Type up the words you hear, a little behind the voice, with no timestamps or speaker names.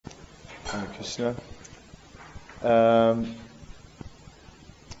Hare Krishna. Um,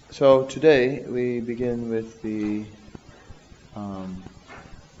 so today we begin with the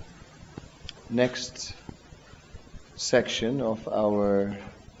next section of our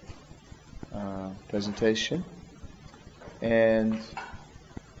presentation, and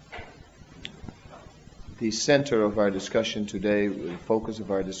the center of our discussion today, the focus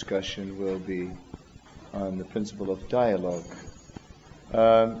of our discussion will be on the principle of dialogue.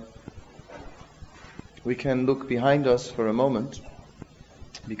 We can look behind us for a moment,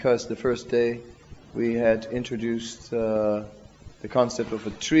 because the first day we had introduced the concept of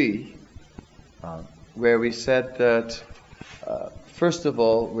a tree, where we said that first of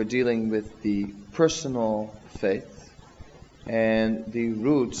all we're dealing with the personal faith, and the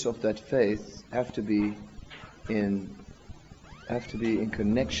roots of that faith have to be in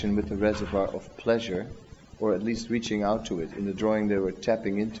connection with the reservoir of pleasure, or at least reaching out to it. In the drawing they were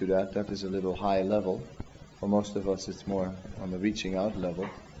tapping into that. That is a little high level. For most of us it's more on the reaching out level.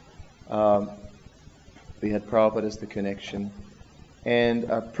 We had Prabhupada as the connection. And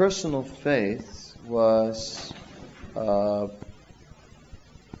our personal faith was our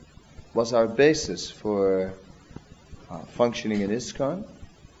basis for functioning in ISKCON,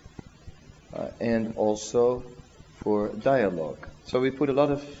 and also for dialogue. So we put a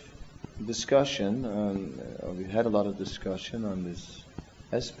lot of discussion we had a lot of discussion on this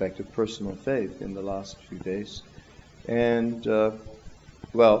aspect of personal faith in the last few days. And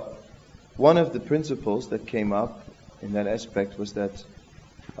one of the principles that came up in that aspect was that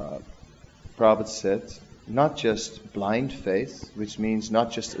Prabhupada said not just blind faith, which means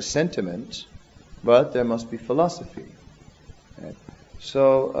not just a sentiment, but there must be philosophy. Right?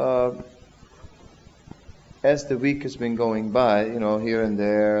 So as the week has been going by, here and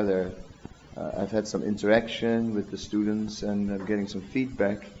there, I've had some interaction with the students, and I'm getting some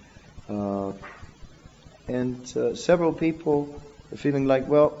feedback. And several people are feeling like,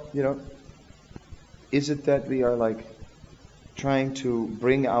 is it that we are trying to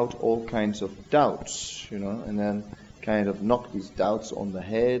bring out all kinds of doubts, and then kind of knock these doubts on the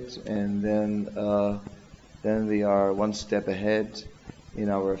head, and then we are one step ahead in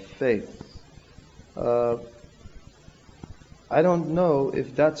our faith. I don't know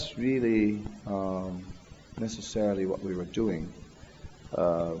if that's really necessarily what we were doing.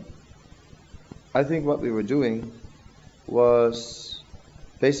 I think what we were doing was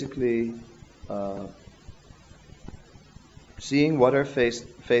basically seeing what our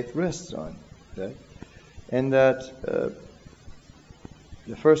faith rests on. Okay? And that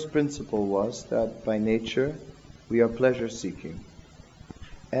the first principle was that by nature we are pleasure-seeking.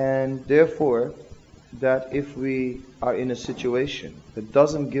 And therefore, that if we are in a situation that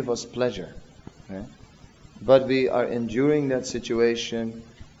doesn't give us pleasure, okay, but we are enduring that situation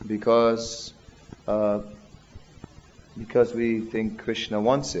because we think Krishna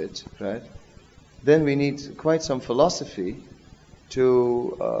wants it, right? Then we need quite some philosophy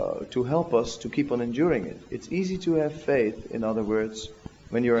to help us to keep on enduring it. It's easy to have faith, in other words,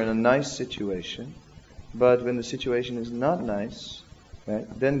 when you're in a nice situation, but when the situation is not nice, right,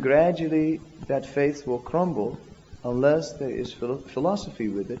 then gradually that faith will crumble unless there is philosophy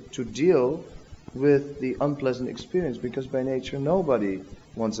with it to deal with the unpleasant experience, because by nature nobody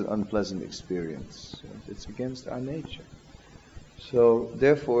wants an unpleasant experience. It's against our nature. So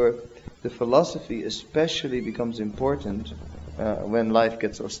therefore the philosophy especially becomes important when life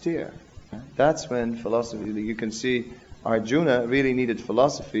gets austere. That's when philosophy, you can see Arjuna really needed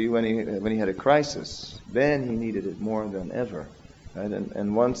philosophy when he had a crisis. Then he needed it more than ever. Right?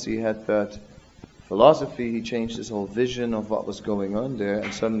 And once he had that philosophy, he changed his whole vision of what was going on there,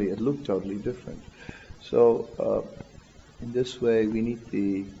 and suddenly it looked totally different. So in this way we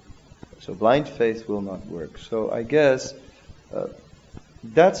need so blind faith will not work. So I guess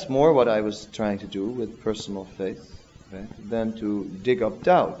that's more what I was trying to do with personal faith, right, than to dig up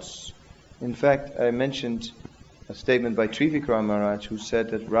doubts. In fact, I mentioned a statement by Trivikram Maharaj, who said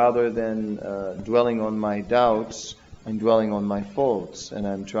that rather than dwelling on my doubts, I'm dwelling on my faults, and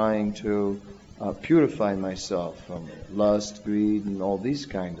I'm trying to purify myself from lust, greed, and all these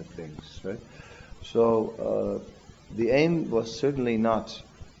kind of things. Right? So the aim was certainly not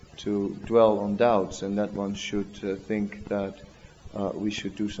to dwell on doubts, and that one should think that we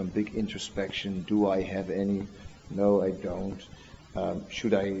should do some big introspection. Do I have any? No, I don't.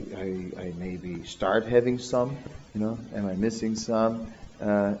 Should I maybe start having some? Am I missing some?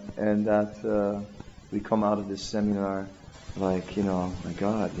 And that we come out of this seminar like, my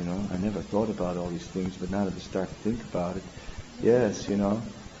God, I never thought about all these things, but now that I start to think about it, yes,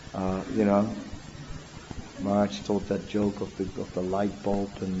 March told that joke of the light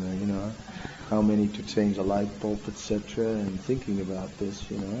bulb and how many to change a light bulb, etc. And thinking about this,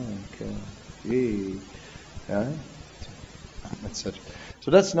 etc.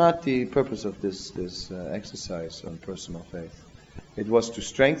 So that's not the purpose of this exercise on personal faith. It was to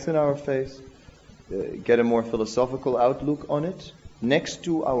strengthen our faith, get a more philosophical outlook on it, next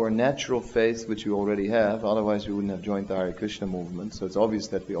to our natural faith, which we already have. Otherwise, we wouldn't have joined the Hare Krishna movement. So it's obvious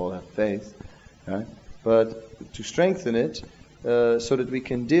that we all have faith, right? But to strengthen it, so that we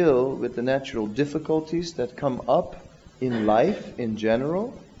can deal with the natural difficulties that come up in life in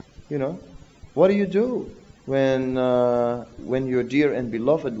general. What do you do when your dear and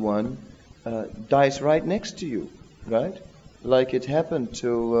beloved one dies right next to you, right? Like it happened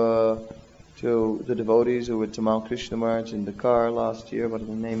to the devotees who were with Tamal Krishna Maharaj in the car last year. What is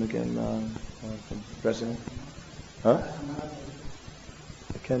the name again? President? Huh?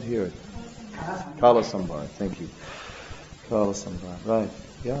 I can't hear it. Kala Sambar, thank you. Kala Sambar, right.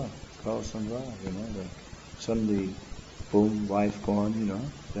 Yeah, Kala Sambar, suddenly, boom, wife gone,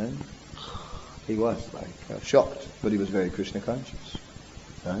 then he was shocked, but he was very Krishna conscious,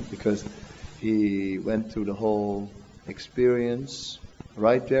 right? Because he went through the whole experience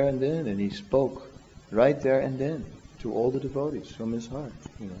right there and then, and he spoke right there and then to all the devotees from his heart,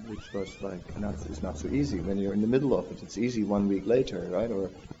 which was it's not so easy when you're in the middle of it. It's easy 1 week later, right, or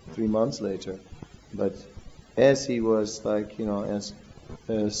 3 months later. But as he was as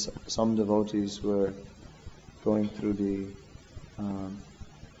some devotees were going through the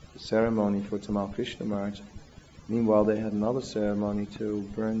ceremony for Tamal Krishna Maharaj, meanwhile they had another ceremony to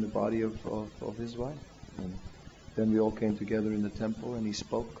burn the body of his wife. And then we all came together in the temple and he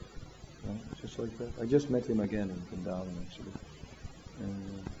spoke, just like that. I just met him again in Vrindavan actually.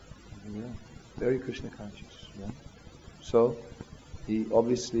 And, very Krishna conscious. Yeah? So he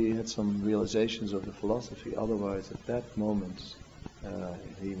obviously had some realizations of the philosophy. Otherwise, at that moment,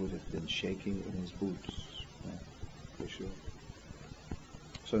 he would have been shaking in his boots, for sure.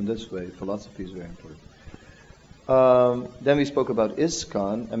 So in this way, philosophy is very important. Then we spoke about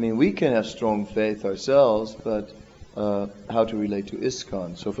ISKCON. I mean, we can have strong faith ourselves, but how to relate to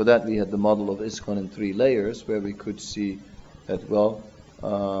ISKCON. So for that, we had the model of ISKCON in 3 layers, where we could see that,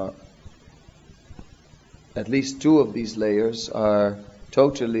 at least 2 of these layers are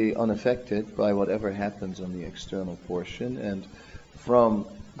totally unaffected by whatever happens on the external portion, and from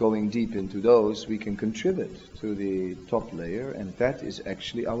going deep into those, we can contribute to the top layer, and that is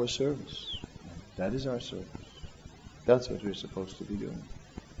actually our service. That is our service. That's what we're supposed to be doing.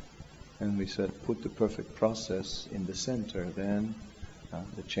 And we said, put the perfect process in the center, then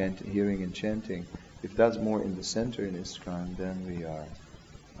the hearing and chanting. If that's more in the center in ISKCON, then we are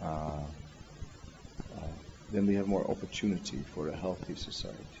then we have more opportunity for a healthy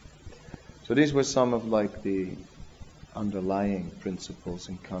society. So these were some of the underlying principles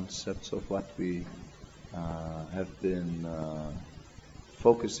and concepts of what we have been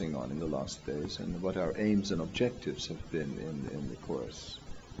focusing on in the last days, and what our aims and objectives have been in the course.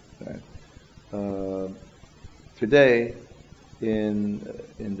 Right? Today, in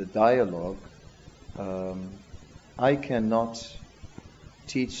the dialogue, I cannot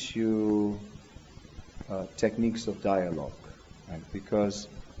teach you techniques of dialogue, right? Because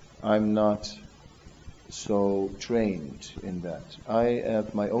I'm not so trained in that. I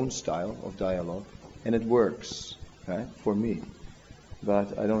have my own style of dialogue, and it works, right, for me.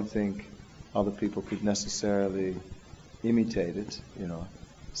 But I don't think other people could necessarily imitate it.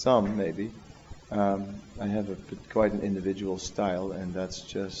 Some maybe. I have quite an individual style, and that's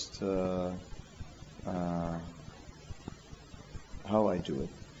just how I do it.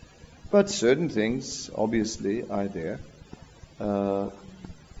 But certain things, obviously, are there.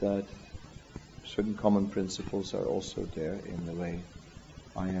 That certain common principles are also there in the way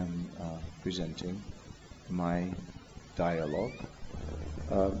I am presenting my dialogue.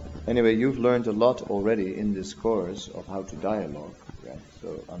 Anyway, you've learned a lot already in this course of how to dialogue, right?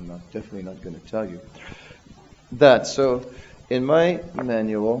 So I'm definitely not going to tell you that. So in my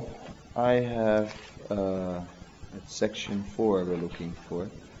manual, I have at section 4 we're looking for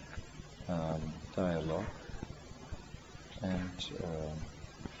dialogue, and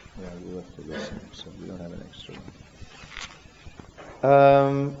we'll have to listen, so we don't have an extra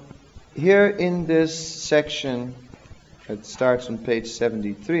one. Here in this section, it starts on page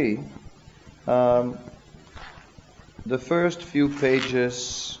 73. The first few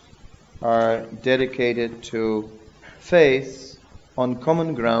pages are dedicated to faith on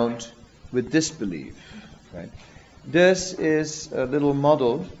common ground with disbelief. Right? This is a little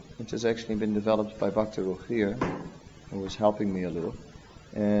model which has actually been developed by Bhakta Rohir, who was helping me a little.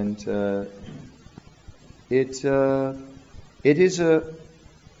 And it it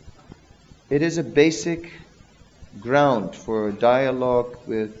is a basic ground for dialogue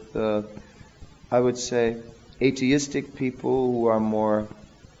with, I would say, atheistic people who are more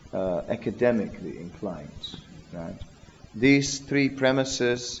academically inclined. Right? These three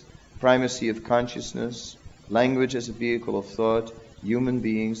premises: primacy of consciousness, language as a vehicle of thought, human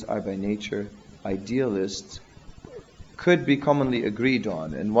beings are by nature idealists, could be commonly agreed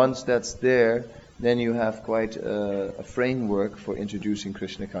on. And once that's there, then you have quite a framework for introducing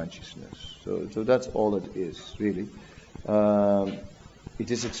Krishna consciousness. So that's all it is, really.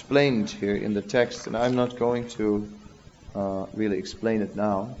 It is explained here in the text, and I'm not going to really explain it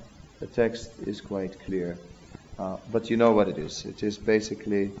now. The text is quite clear. But you know what it is. It is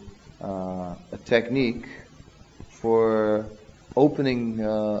basically a technique for opening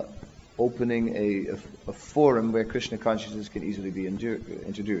a forum where Krishna consciousness can easily be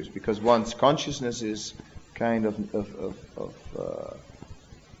introduced. Because once consciousness is kind of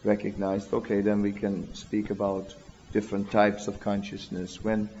recognized, okay, then we can speak about different types of consciousness.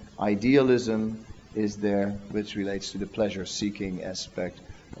 When idealism is there, which relates to the pleasure-seeking aspect,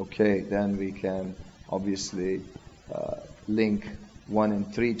 okay, then we can obviously link 1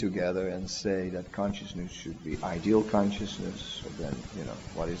 and 3 together and say that consciousness should be ideal consciousness. So then,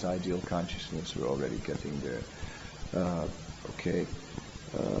 what is ideal consciousness? We're already getting there.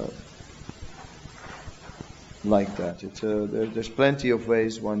 Like that. There's plenty of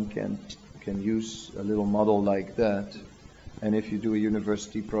ways one can use a little model like that. And if you do a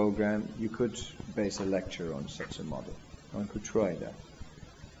university program, you could base a lecture on such a model. One could try that.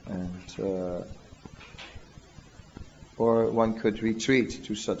 And or one could retreat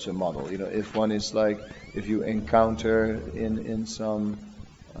to such a model. If one is if you encounter in some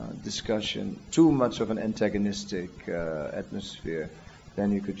discussion too much of an antagonistic atmosphere,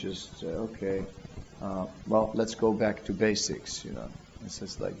 then you could just let's go back to basics. It's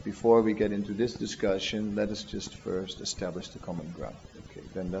just before we get into this discussion, let us just first establish the common ground. Okay,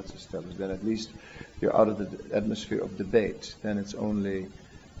 then that's established. Then at least you're out of the atmosphere of debate. Then it's only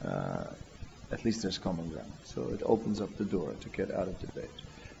at least there's common ground. So it opens up the door to get out of debate.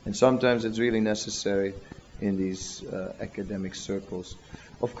 And sometimes it's really necessary in these academic circles.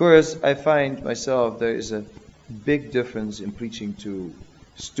 Of course, I find myself there is a big difference in preaching to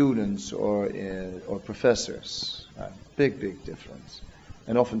students or professors. Big difference.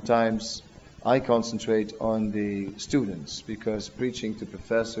 And oftentimes I concentrate on the students because preaching to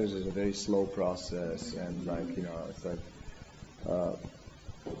professors is a very slow process, and it's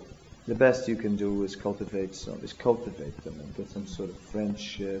the best you can do is cultivate them and get some sort of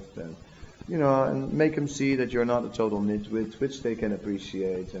friendship, and and make them see that you're not a total nitwit, which they can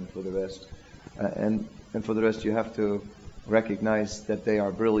appreciate. And for the rest, you have to recognize that they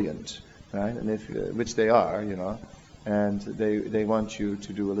are brilliant, right? And which they are, and they want you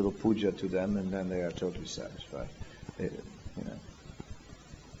to do a little puja to them, and then they are totally satisfied.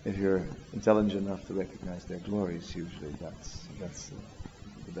 If you're intelligent enough to recognize their glories, usually that's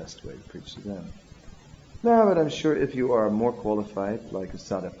the best way to preach to them. No, but I'm sure if you are more qualified, like a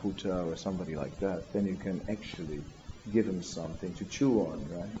Sariputta or somebody like that, then you can actually give him something to chew on,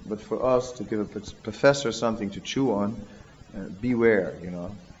 right? But for us to give a professor something to chew on, beware,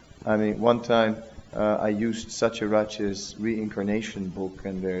 I mean, one time I used Satyarach's reincarnation book,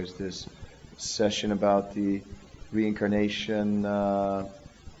 and there's this session about the reincarnation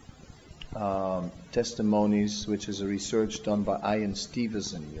testimonies, which is a research done by Ian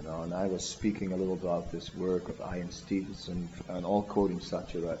Stevenson, and I was speaking a little about this work of Ian Stevenson, and all quoting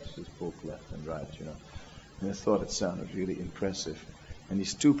Satyarach's book left and right, and I thought it sounded really impressive. And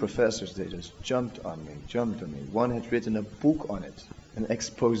these two professors, they just jumped on me. One had written a book on it, an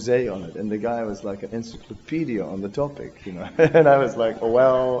expose on it, and the guy was like an encyclopedia on the topic, and I was like,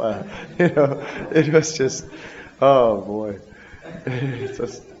 it was just, oh boy.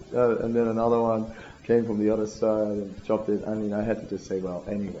 And then another one came from the other side and chopped it. I mean, I had to just say, well,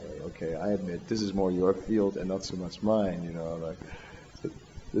 anyway, okay, I admit this is more your field and not so much mine,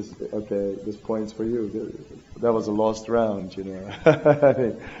 this point's for you. That was a lost round,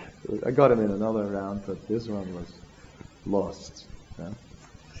 I got him in another round, but this one was lost. Yeah?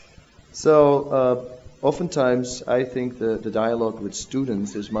 So, oftentimes, I think the dialogue with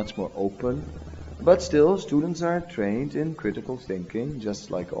students is much more open. But still, students are trained in critical thinking, just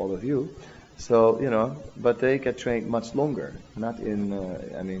like all of you. So, but they get trained much longer. Not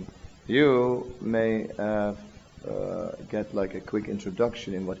in, you may get like a quick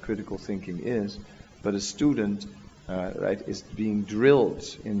introduction in what critical thinking is, but a student, is being drilled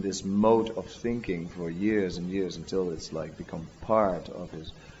in this mode of thinking for years and years until it's become part of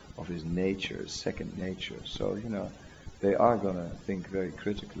his nature, second nature. So, they are going to think very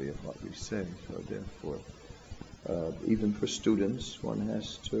critically of what we say. So therefore, even for students, one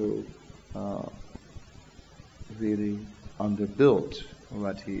has to really underbuild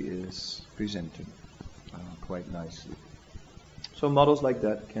what he is presenting quite nicely. So models like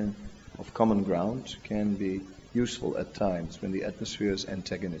that of common ground can be useful at times when the atmosphere is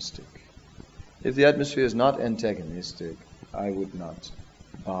antagonistic. If the atmosphere is not antagonistic, I would not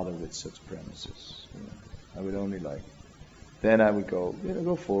bother with such premises. I would only then I would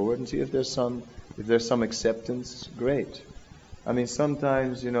go forward and see if there's some acceptance. Great. I mean,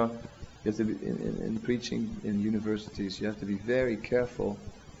 sometimes you have to be, in preaching in universities, you have to be very careful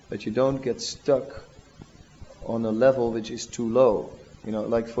that you don't get stuck on a level which is too low.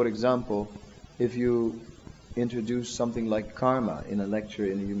 Like for example, if you introduce something like karma in a lecture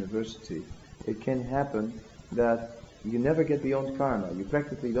in a university, it can happen that you never get beyond karma. You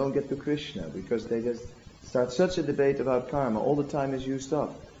practically don't get to Krishna because they just start such a debate about karma. All the time is used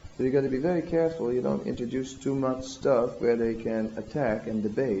up. So you've got to be very careful you don't introduce too much stuff where they can attack and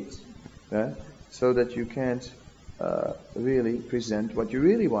debate, right? So that you can't really present what you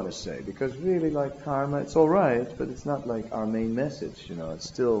really want to say. Because really, like karma, it's all right, but it's not like our main message. It's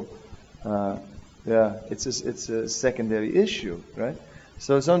still, it's a secondary issue, right?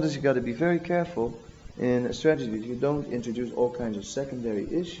 So sometimes you've got to be very careful in a strategy that you don't introduce all kinds of secondary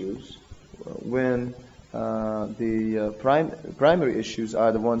issues when the primary issues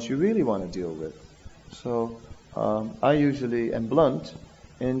are the ones you really want to deal with. So I usually am blunt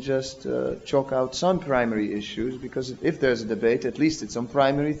and just chalk out some primary issues, because if there's a debate, at least it's on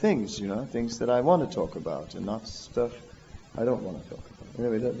primary things, things that I want to talk about and not stuff I don't want to talk about.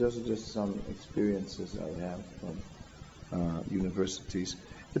 Anyway, those are just some experiences I have from universities.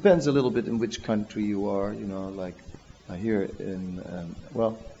 Depends a little bit in which country you are, like here in,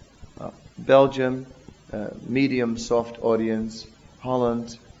 Belgium, medium soft audience.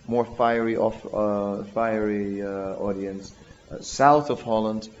 Holland, more fiery audience. South of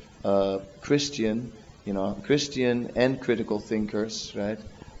Holland, Christian and critical thinkers, right?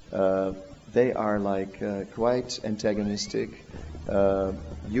 They are quite antagonistic.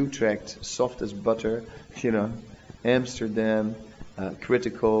 Utrecht, soft as butter, Amsterdam,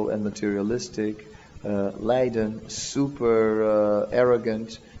 critical and materialistic. Leiden, super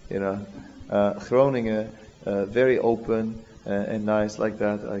arrogant, Groningen, very open and nice like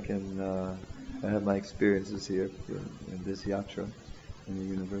that. I have my experiences here in this yatra in the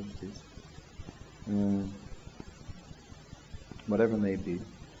universities. Whatever may be.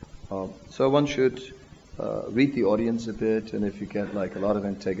 So one should read the audience a bit, and if you get a lot of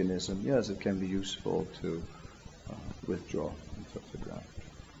antagonism, yes, it can be useful to withdraw and such a ground.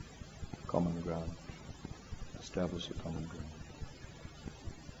 Common ground. Establish a common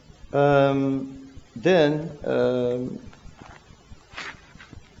ground. Then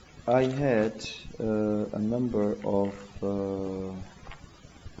I had a number of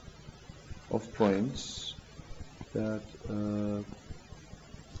points that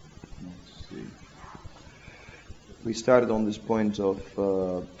let's see. We started on this point of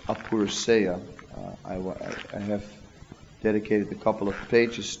Apurusaya. I have dedicated a couple of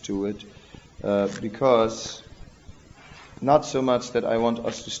pages to it because not so much that I want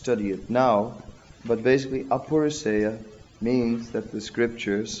us to study it now, but basically Apurusaya means that the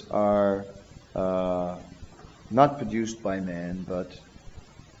scriptures are not produced by man, but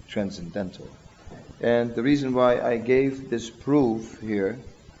transcendental. And the reason why I gave this proof here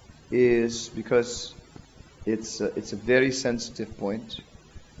is because it's a very sensitive point.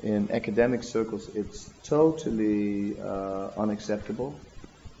 In academic circles, it's totally unacceptable.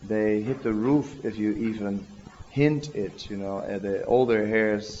 They hit the roof if you even hint it. All their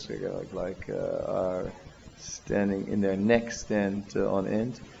hairs are standing in their neck, stand on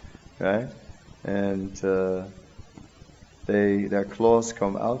end, right? And their claws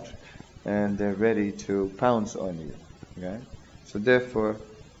come out, and they're ready to pounce on you, right? So therefore,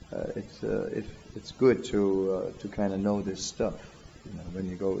 it's good to kind of know this stuff. When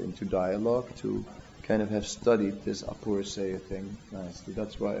you go into dialogue, to kind of have studied this Apurusaya thing nicely.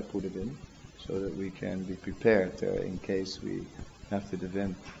 That's why I put it in, so that we can be prepared in case we have to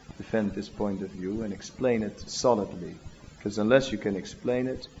defend this point of view and explain it solidly. Because unless you can explain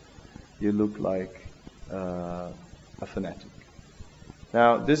it, you look like a fanatic.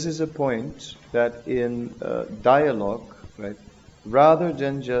 Now, this is a point that in dialogue, right, rather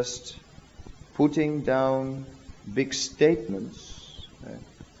than just putting down big statements, right,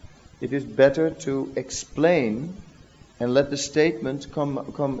 it is better to explain and let the statement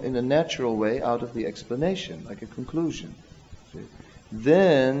come in a natural way out of the explanation, like a conclusion. See?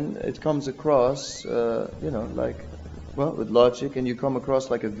 then it comes across, like, well, with logic, and you come across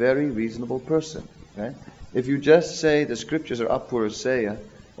like a very reasonable person, right? If you just say the scriptures are apurusaya,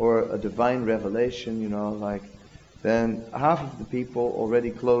 or a divine revelation, then half of the people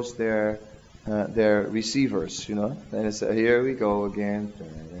already close their receivers, and it's here we go again,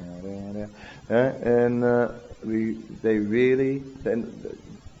 and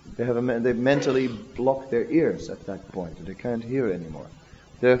they mentally block their ears at that point, and they can't hear anymore.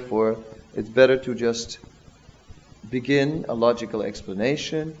 Therefore, it's better to just begin a logical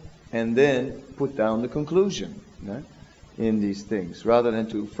explanation and then put down the conclusion, in these things, rather than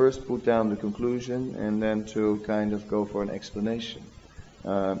to first put down the conclusion and then to kind of go for an explanation.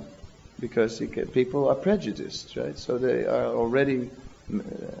 Because people are prejudiced, right? So they are already,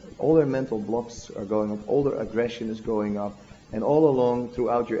 all their mental blocks are going up, all their aggression is going up, and all along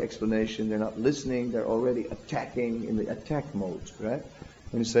throughout your explanation, they're not listening, they're already attacking in the attack mode, right?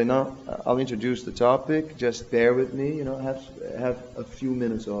 When you say, no, I'll introduce the topic, just bear with me, have a few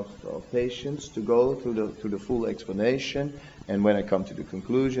minutes of patience to go through the full explanation, and when I come to the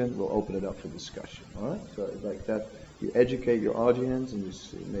conclusion, we'll open it up for discussion, all right? So it's like that, you educate your audience, and you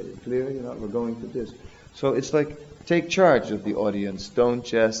made it clear, we're going to this. So it's like, take charge of the audience, don't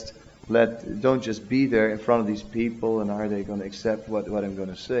just be there in front of these people, and are they going to accept what I'm going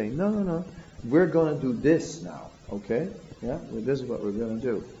to say? No. We're going to do this now, okay? Yeah, well, this is what we're going to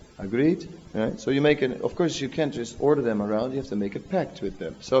do. Agreed? Right? So you of course you can't just order them around, you have to make a pact with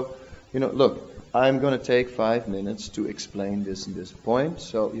them. So, look, I'm going to take 5 minutes to explain this and this point.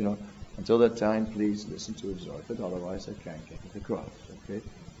 So, until that time, please listen to absorb it, otherwise I can't get it across. Okay?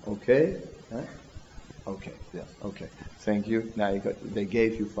 Okay? Huh? Okay, yeah, okay. Thank you. Now they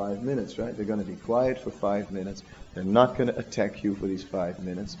gave you 5 minutes, right? They're going to be quiet for 5 minutes. They're not going to attack you for these 5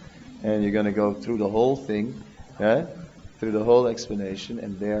 minutes. And you're going to go through the whole thing, right? Through the whole explanation,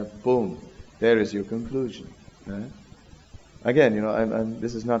 and there, boom, there is your conclusion. Right? Again, I'm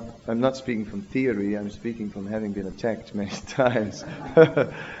not speaking from theory. I'm speaking from having been attacked many times,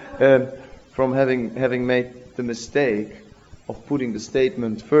 and from having made the mistake of putting the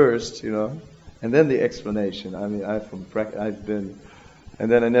statement first, and then the explanation. I mean, I've been,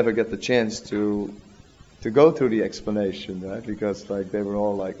 and then I never get the chance to go through the explanation, right? Because they were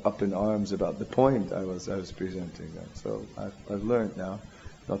all up in arms about the point I was presenting. Right? So I've learned now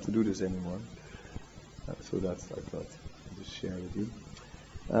not to do this anymore. So that's I thought I'd just share with you.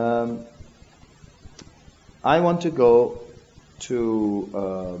 I want to go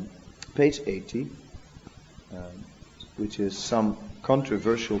to page 80, which is some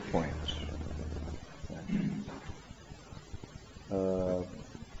controversial points.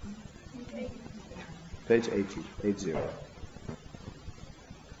 Page 80.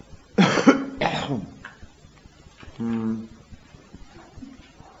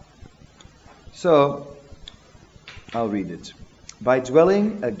 So, I'll read it. By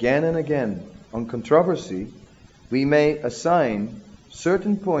dwelling again and again on controversy, we may assign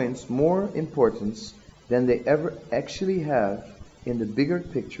certain points more importance than they ever actually have in the bigger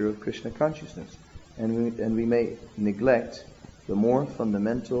picture of Krishna consciousness, and we may neglect the more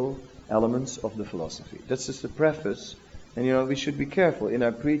fundamental elements of the philosophy. That's just the preface, and we should be careful in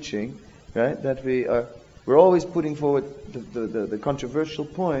our preaching, right? That we're always putting forward the controversial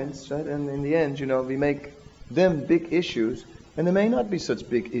points, right? And in the end, we make them big issues, and they may not be such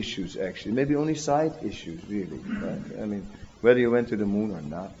big issues actually. Maybe only side issues, really. Right? I mean, whether you went to the moon or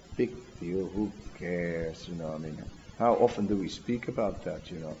not, big deal. Who cares? I mean, how often do we speak about that?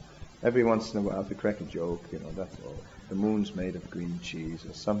 Every once in a while to crack a joke. That's all. The moon's made of green cheese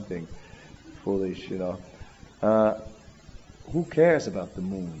or something foolish. Who cares about the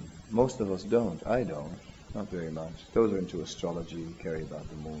moon? Most of us don't. I don't. Not very much. Those are into astrology, care about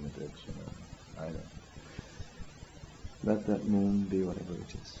the moon a bit. I don't. Let that moon be whatever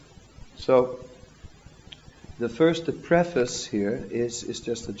it is. So, the preface here is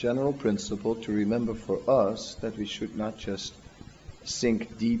just a general principle to remember for us that we should not just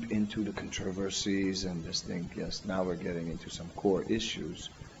sink deep into the controversies and just think, yes, now we're getting into some core issues.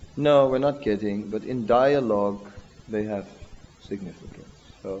 No, we're not getting, but in dialogue they have significance.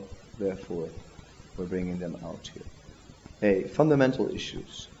 So, therefore, we're bringing them out here. Fundamental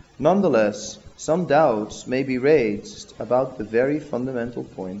issues. Nonetheless, some doubts may be raised about the very fundamental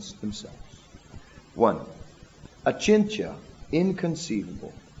points themselves. 1. Achintya,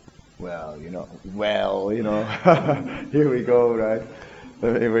 inconceivable. Well, here we go, right?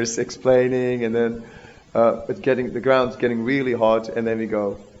 We're explaining, and then the ground's getting really hot, and then we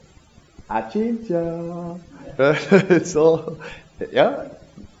go, Achintya. It's all,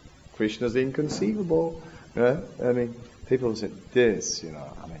 Krishna's inconceivable. Right? I mean, people say this,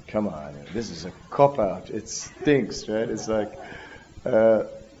 I mean, come on, this is a cop-out. It stinks, right? It's like, I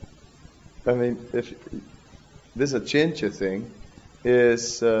mean, if this Achintya thing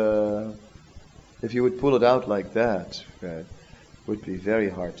is, if you would pull it out like that, right, would be very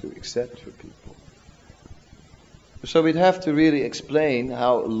hard to accept for people. So we'd have to really explain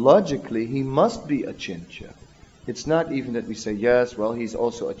how logically he must be Achintya. It's not even that we say, yes, well, he's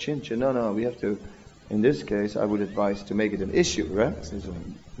also Achintya. No, we have to, in this case, I would advise to make it an issue, right?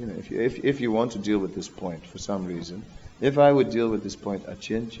 If you want to deal with this point for some reason, if I would deal with this point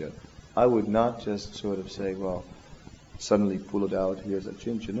Achintya, I would not just sort of say, well, suddenly pull it out, here's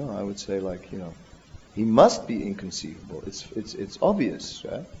Achintya. No, I would say he must be inconceivable. It's obvious,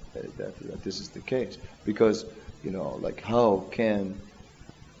 right? That this is the case. Because, how can,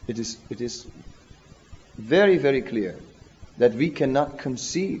 it is very, very clear that we cannot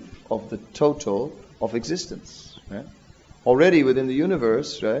conceive of the total of existence, right? Already within the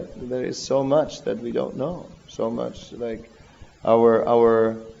universe, right, there is so much that we don't know. So much, like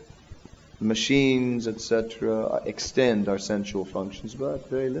our machines, etc., extend our sensual functions, but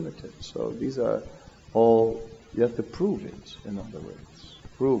very limited. So these are all, you have to prove it, in other words.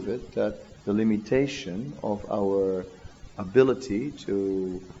 Prove it, that the limitation of our ability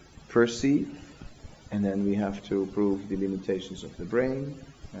to perceive, and then we have to prove the limitations of the brain.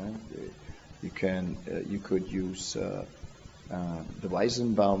 You could use the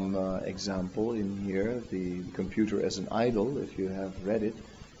Weizenbaum example in here, the computer as an idol. If you have read it,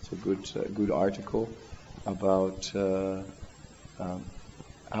 it's a good article about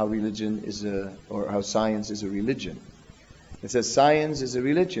how religion is how science is a religion. It says science is a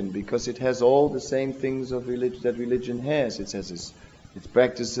religion because it has all the same things of religion that religion has. It has its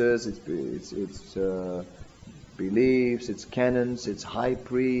practices, its beliefs, its canons, its high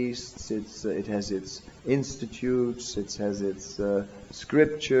priests. It has its institutes. It has its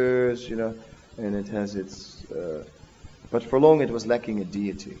scriptures, and it has its. But for long it was lacking a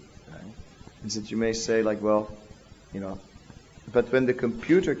deity. Right? And so you may say, but when the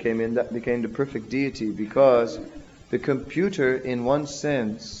computer came in, that became the perfect deity, because the computer, in one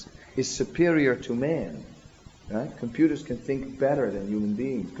sense, is superior to man. Right? Computers can think better than human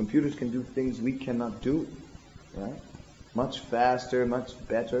beings. Computers can do things we cannot do. Right? Much faster, much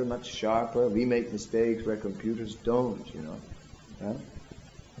better, much sharper. We make mistakes where computers don't, Right?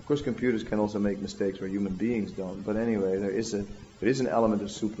 Of course, computers can also make mistakes where human beings don't. But anyway, there is an element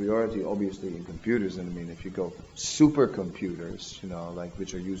of superiority, obviously, in computers. And I mean, if you go supercomputers,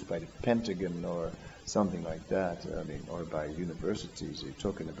 which are used by the Pentagon or something like that, or by universities, you're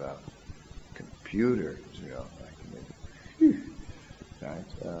talking about computers, right?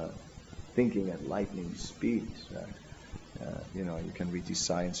 Thinking at lightning speed, right? You can read these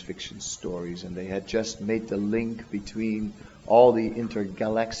science fiction stories, and they had just made the link between all the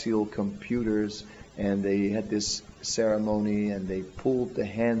intergalaxial computers, and they had this ceremony, and they pulled the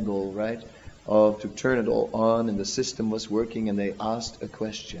handle, right, to turn it all on, and the system was working, and they asked a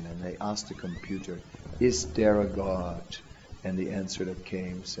question, and they asked the computer, is there a God? And the answer that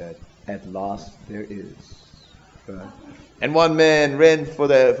came said, at last there is. Right? And one man ran for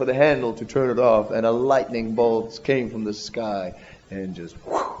the handle to turn it off, and a lightning bolt came from the sky and just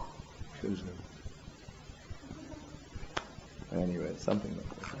whoosh. Anyway, something like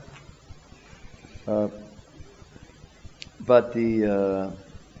that. But the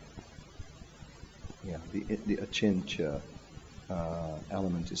Achintya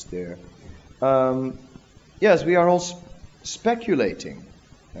element is there. Yes, we are all speculating.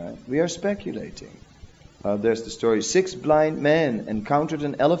 Right? We are speculating. There's the story. 6 blind men encountered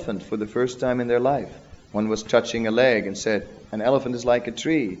an elephant for the first time in their life. One was touching a leg and said, an elephant is like a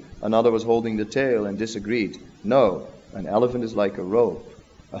tree. Another was holding the tail and disagreed. No, an elephant is like a rope.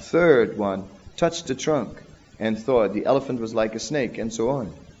 A third one touched the trunk and thought the elephant was like a snake, and so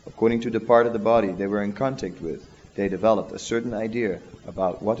on. According to the part of the body they were in contact with, they developed a certain idea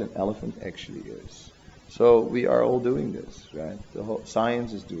about what an elephant actually is. So we are all doing this, right? The whole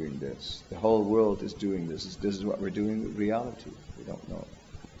science is doing this. The whole world is doing this. This is what we're doing with reality. We don't know.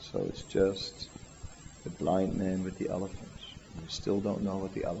 So it's just the blind man with the elephant. We still don't know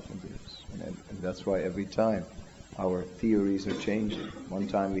what the elephant is. And that's why every time our theories are changing. One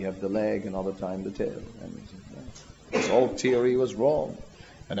time we have the leg, another time the tail. And this whole theory was wrong.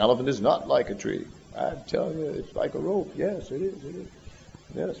 An elephant is not like a tree. I tell you, it's like a rope. Yes, it is. It is.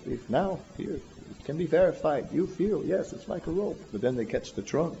 Yes, now, here, it can be verified. You feel, yes, it's like a rope. But then they catch the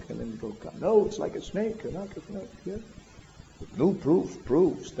trunk, and then you go, no, it's like a snake. Or not a snake. Yeah. No proof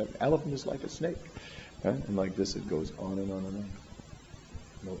proves that an elephant is like a snake. Right? And like this, it goes on and on and on.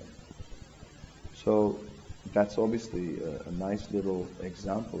 No. So, that's obviously a nice little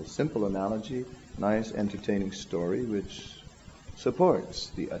example, a simple analogy, nice entertaining story which supports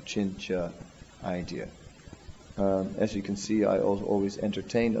the achintya idea. As you can see, I always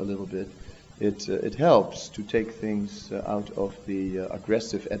entertain a little bit. It helps to take things out of the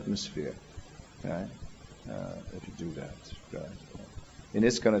aggressive atmosphere, right? If you do that, right? In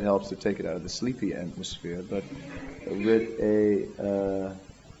ISKCON it helps to take it out of the sleepy atmosphere, but with a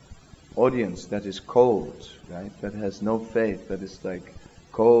audience that is cold, right? That has no faith, that is like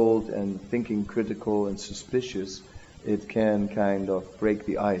cold and thinking critical and suspicious, it can kind of break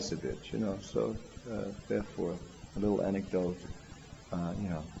the ice a bit, So therefore, a little anecdote,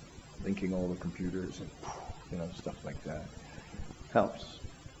 linking all the computers and stuff like that helps.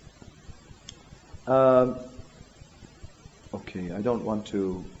 Okay, I don't want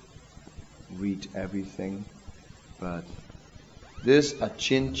to read everything, but this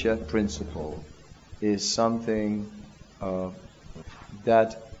achintya principle is something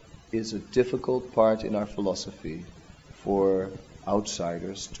that is a difficult part in our philosophy for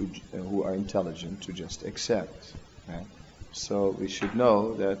outsiders who are intelligent to just accept. Right? So we should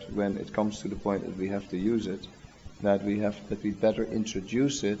know that when it comes to the point that we have to use it, that we better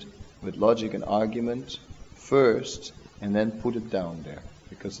introduce it with logic and argument first, and then put it down there,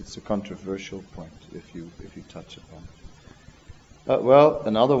 because it's a controversial point if you touch upon it. Well,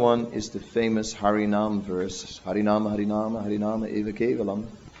 another one is the famous Harinam verse, Harinama Harinama Harinama Eva Kevalam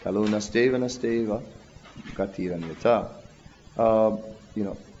Kalu Nasteva Nasteva Katiranyata.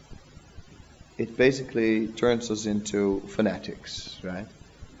 It basically turns us into fanatics, right?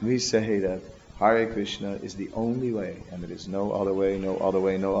 We say that Hare Krishna is the only way, and there is no other way, no other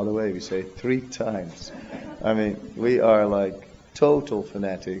way, no other way. We say it 3 times. I mean, we are like total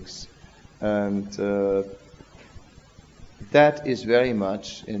fanatics, and that is very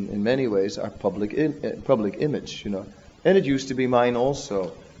much, in many ways, our public image, And it used to be mine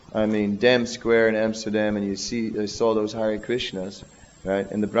also. I mean, Dam Square in Amsterdam, and I saw those Hare Krishnas, right?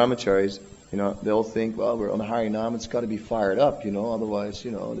 And the brahmacharis, they'll think, well, we're on the Harinam, it's got to be fired up, otherwise,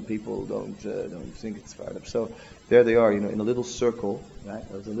 the people don't think it's fired up. So there they are, in a little circle, right?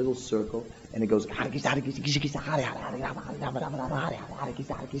 There's a little circle, and it goes,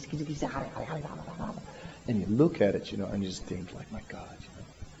 and you look at it, and you just think, like, my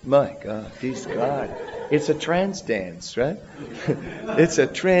God, these guys, it's a trance dance, right? It's a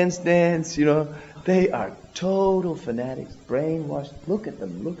trance dance, They are total fanatics, brainwashed. Look at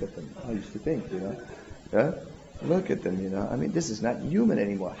them. I used to think, Yeah? Look at them, I mean, this is not human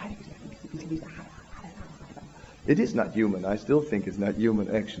anymore. It is not human. I still think it's not human,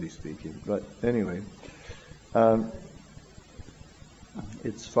 actually speaking. But anyway,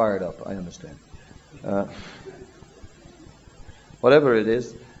 it's fired up, I understand. Whatever it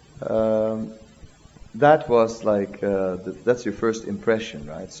is, that was like, that's your first impression,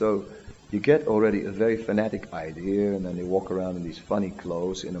 right? So you get already a very fanatic idea, and then they walk around in these funny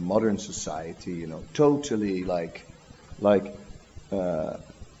clothes in a modern society, totally like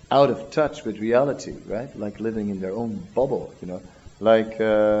out of touch with reality, right? Like living in their own bubble, Like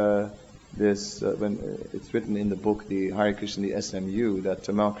this, when it's written in the book, the Hare Krishna, the SMU, that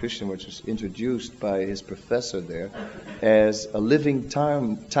Tamal Krishna, which was introduced by his professor there as a living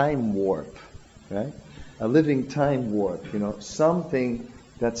time warp, right? A living time warp, something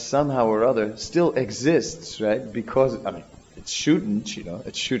that somehow or other still exists, right? Because, I mean, it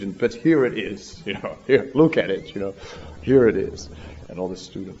shouldn't, but here it is, here, look at it, here it is. And all the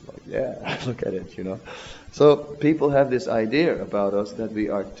students like, yeah, look at it, So people have this idea about us that we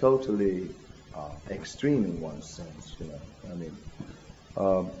are totally extreme in one sense, I mean,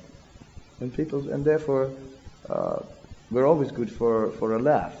 and therefore, we're always good for a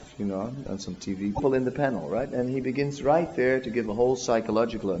laugh, on some TV. People in the panel, right? And he begins right there to give a whole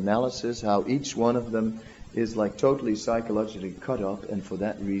psychological analysis, how each one of them is like totally psychologically cut up, and for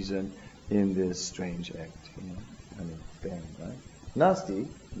that reason, in this strange act, I mean, bang, right? Nasty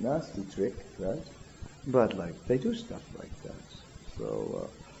trick, right? But like they do stuff like that.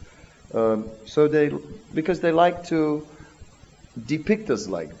 So because they like to depict us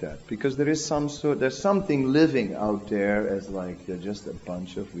like that, because there's something living out there as like they're just a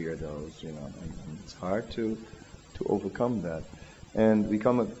bunch of weirdos, and it's hard to overcome that. And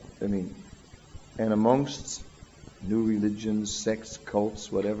and amongst new religions, sects,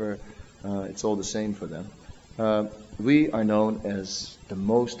 cults, whatever, it's all the same for them. We are known as the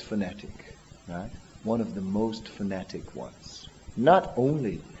most fanatic, right? One of the most fanatic ones. Not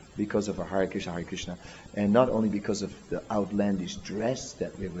only because of our Hare Krishna, and not only because of the outlandish dress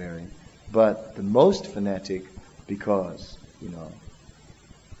that we're wearing, but the most fanatic because,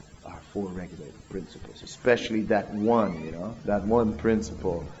 our four regulative principles, especially that one, that one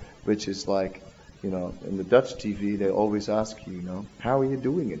principle, which is like, in the Dutch TV, they always ask you, how are you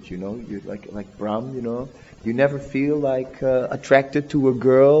doing it? You like Brahm, you never feel like attracted to a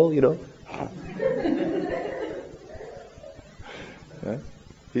girl, Yeah?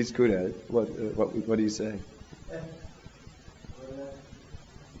 He's good at it. What do you say?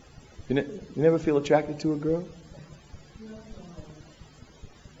 You never feel attracted to a girl?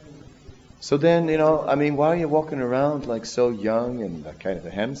 So then, why are you walking around like so young and kind of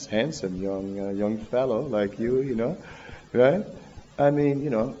a handsome young fellow like you, right?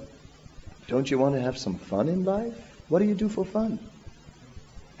 Don't you want to have some fun in life? What do you do for fun?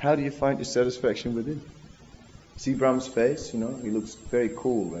 How do you find your satisfaction within? See Brahm's face, he looks very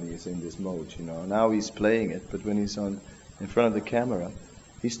cool when he's in this mode, Now he's playing it, but when he's in front of the camera,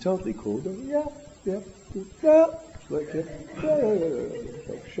 he's totally cool. Yeah. Like, yeah,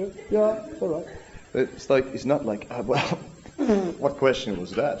 it's all right. It's not like, well, what question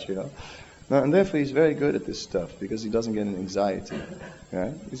was that, No, and therefore he's very good at this stuff because he doesn't get an anxiety.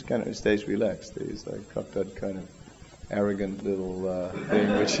 Right? He stays relaxed. He's like got that kind of arrogant little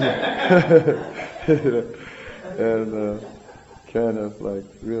thing, which and kind of like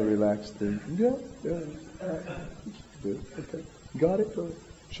real relaxed thing. Yeah, good, okay, got it. Or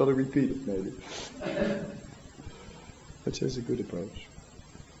shall I repeat it, maybe? Which is a good approach.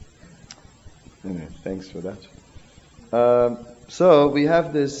 Anyway, thanks for that. So we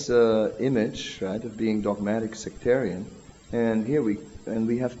have this image, right, of being dogmatic sectarian, and we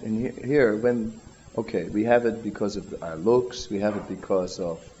have it because of our looks, we have it because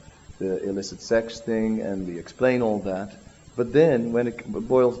of the illicit sex thing, and we explain all that. But then, when it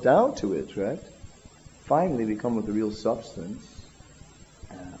boils down to it, right, finally we come with the real substance.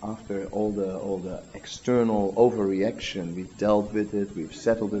 After all the external overreaction, we've dealt with it, we've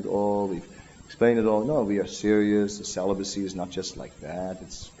settled it all, we've explained it all. No, we are serious. The celibacy is not just like that.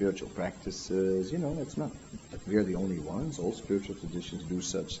 It's spiritual practices. It's not that we're the only ones. All spiritual traditions do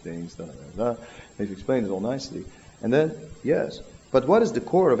such things. They've explained it all nicely. And then, yes. But what is the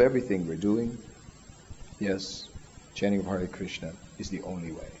core of everything we're doing? Yes, chanting of Hare Krishna is the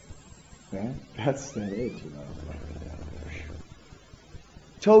only way. Right? That's it,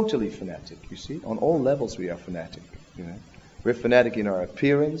 Totally fanatic, you see. On all levels we are fanatic. We're fanatic in our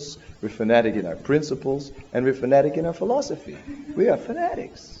appearance, we're fanatic in our principles, and we're fanatic in our philosophy. We are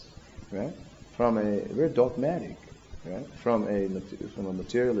fanatics, right? We're dogmatic, right? From a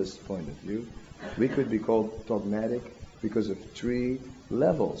materialist point of view, we could be called dogmatic because of three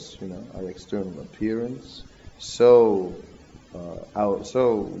levels. Our external appearance, so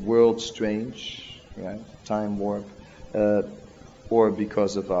world strange, right? Time warp. Or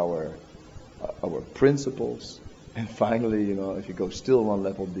because of our principles, and finally, if you go still one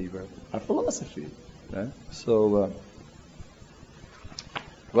level deeper, our philosophy. Right? So,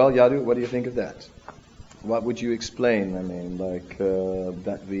 well, Yadu, what do you think of that? What would you explain?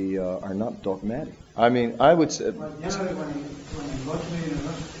 That we are not dogmatic. I would say. Well, generally, when I go to the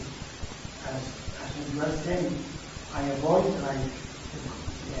university, as you were saying, I avoid minor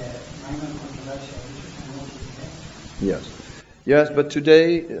controversial issues and what is there. Yes. Yes, but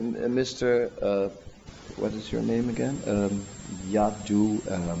today, Mr. What is your name again? Yadu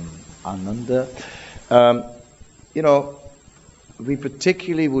Ananda. We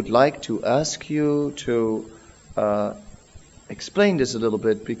particularly would like to ask you to explain this a little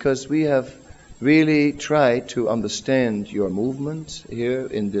bit, because we have really tried to understand your movement here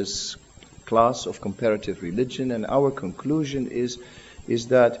in this class of comparative religion, and our conclusion is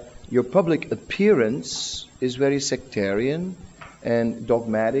that your public appearance is very sectarian and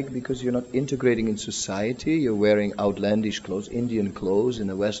dogmatic because you're not integrating in society. You're wearing outlandish clothes, Indian clothes in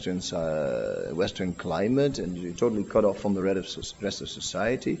a Western climate, and you're totally cut off from the rest of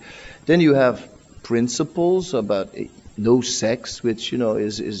society. Then you have principles about no sex, which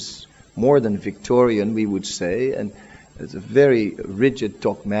is more than Victorian, we would say, and it's a very rigid,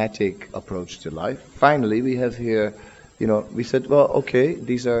 dogmatic approach to life. Finally, we have here. We said, well, okay,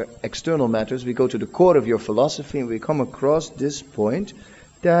 these are external matters. We go to the core of your philosophy and we come across this point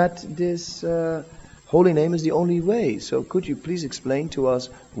that this holy name is the only way. So could you please explain to us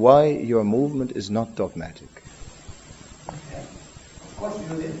why your movement is not dogmatic? Of course,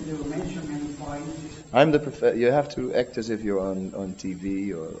 you mentioned many points. I'm the professor. You have to act as if you're on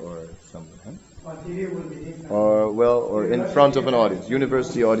TV or something. Huh? Well, TV will be different. Or in front of an audience,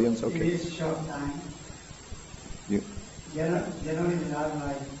 university audience. Okay. In this short time. Generally, not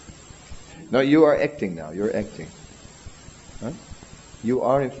like. No, you are acting now. You're acting. Huh? You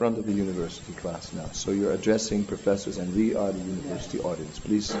are in front of the university class now, so you're addressing professors and we are the university audience.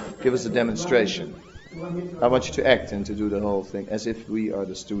 Please give us a demonstration. I want you to act and to do the whole thing as if we are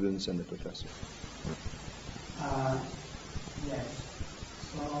the students and the professor. Yes.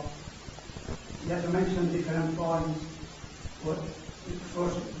 So, you have to mention different points. What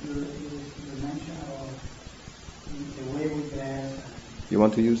first you mentioned about the way we dress. You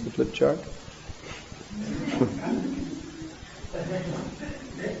want to use the flip chart?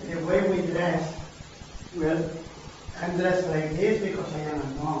 The way we dress, well, I'm dressed like this because I am a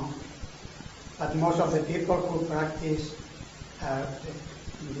monk. But most of the people who practice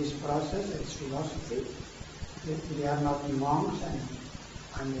this process, it's philosophy, they are not monks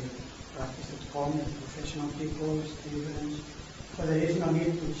and they practice at home, as professional people, students. So there is no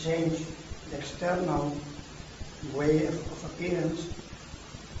need to change the external way of appearance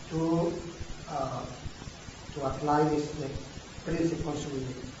to apply the principles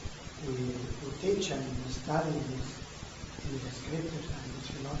we teach and we study in the scriptures and in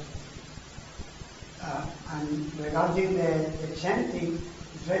philosophy. And regarding the chanting,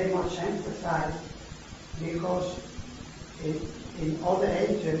 it's very much emphasized because in all the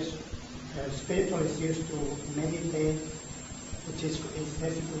ages, spiritualists used to meditate, which is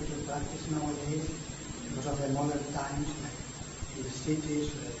difficult to practice nowadays because of the modern times, like in the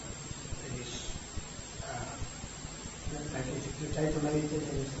cities, there is, like if you try to meditate,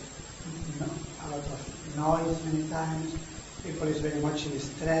 there is a lot of noise many times, people is very much in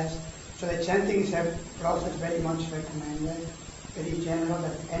stress. So the chanting is a process very much recommended, very general,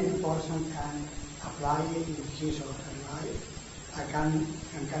 that any person can apply it in his or her life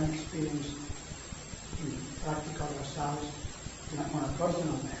and can experience in practical results on a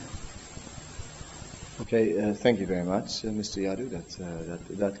personal level. Okay, thank you very much, Mr. Yadu.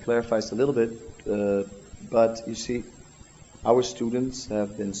 That clarifies a little bit. But you see, our students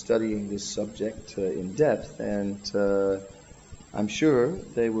have been studying this subject in depth, and I'm sure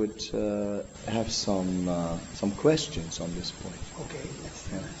they would have some questions on this point. Okay,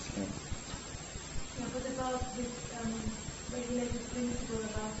 that's nice. Yeah. Yeah, what about this regulated principle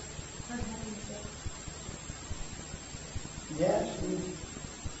about not having sex? Yes,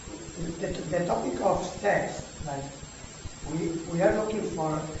 the topic of sex, like we are looking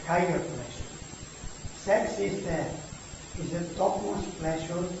for higher pleasure. Sex is the topmost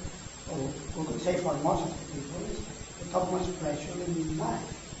pleasure, or we could say for most of the people, is the topmost pleasure in life,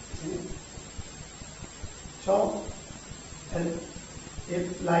 isn't it? So,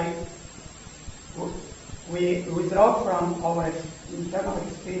 if like we withdraw from our internal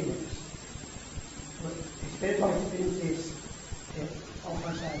experience, spiritual experience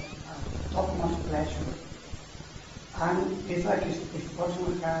offers a topmost pleasure, and it's like if a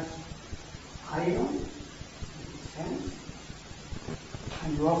person has iron, in a sense, and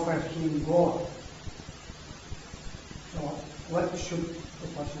you offer him gold. So what should the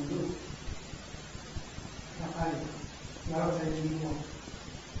person do? You are offering him gold.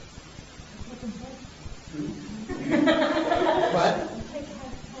 What?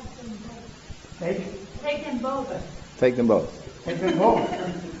 Take them both. Take them both. Take them both.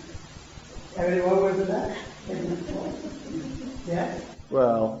 Everyone will do that? Take them both. Yeah?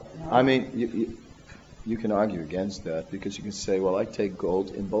 Well, I mean, you can argue against that because you can say, well, I take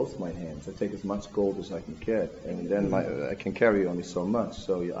gold in both my hands. I take as much gold as I can get, and then I can carry only so much,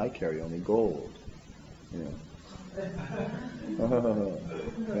 so I carry only gold. You know.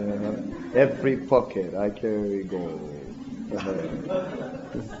 Every pocket I carry gold.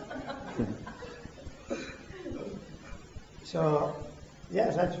 So,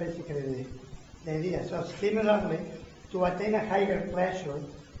 yes, that's basically the idea. So, similarly, to attain a higher pleasure,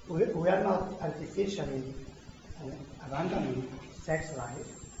 we are not artificially abandoning sex life.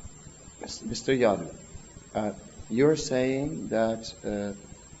 Mr. Yadu, you're saying that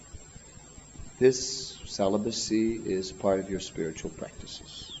this celibacy is part of your spiritual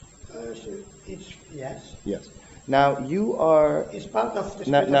practices. Yes. Yes. Now you are. It's part of the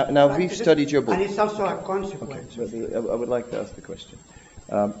now we've studied your book. And it's also a consequence. Okay. So I would like to ask the question.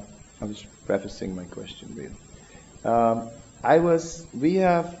 I was prefacing my question, really. We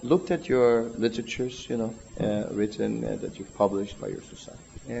have looked at your literatures, written that you've published by your society,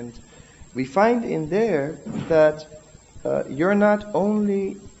 and we find in there that you're not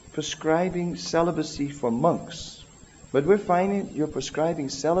only prescribing celibacy for monks, but we're finding you're prescribing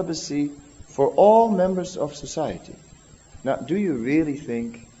celibacy for all members of society. Now, do you really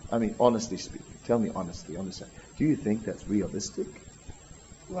think, I mean, honestly speaking, tell me honestly, on this side, do you think that's realistic?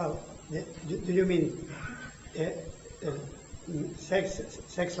 Well, do you mean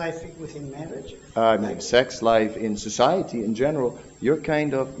sex life within marriage. I mean, sex life in society in general.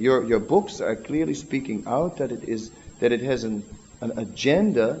 Your books are clearly speaking out that it has an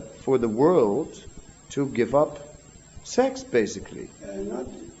agenda for the world to give up sex, basically.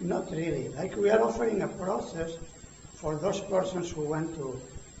 Not really. Like, we are offering a process for those persons who want to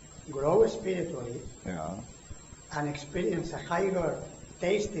grow spiritually Yeah. and experience a higher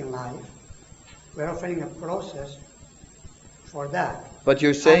taste in life. We're offering a process for that. But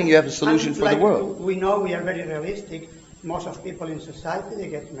you're saying And- you have a solution and for the like world. We know we are very realistic. Most of people in society, they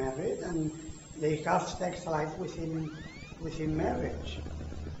get married and they have sex life within marriage.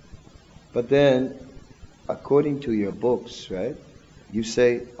 But then, according to your books, right, you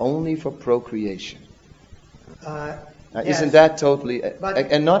say only for procreation. Now, Yes. isn't that totally... But-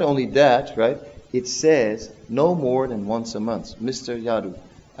 and not only that, right, it says no more than once a month. Mr. Yadu,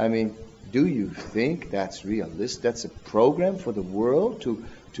 I mean, do you think that's realistic? That's a program for the world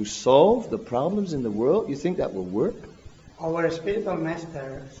to solve the problems in the world? You think that will work? Our spiritual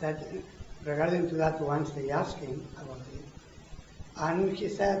master said regarding to that once they asked him about it. And he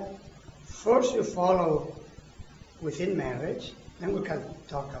said, first you follow within marriage, then we can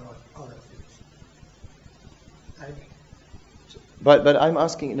talk about other things. Like, But I'm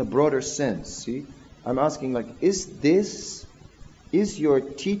asking in a broader sense, see? I'm asking like, is your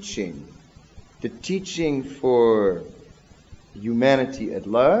teaching the teaching for humanity at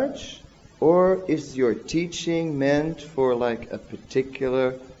large? Or is your teaching meant for like a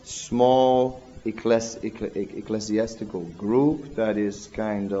particular small ecclesiastical group that is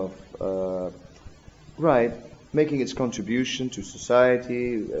kind of, making its contribution to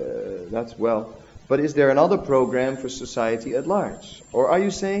society? That's well. But is there another program for society at large? Or are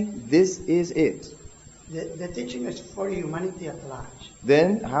you saying this is it? the teaching is for humanity at large.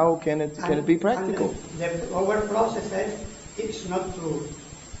 Then how can it be practical? And our process is, it's not to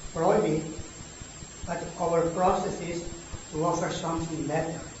prohibit, but our process is to offer something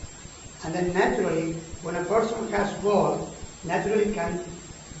better. And then naturally, when a person has goal, naturally can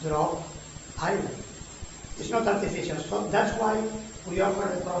drop island. It's not artificial. So that's why we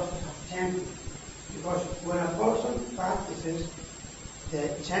offer the process of chanting. Because when a person practices the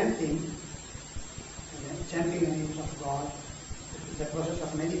chanting the names of God, the process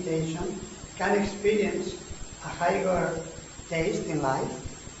of meditation, can experience a higher taste in life,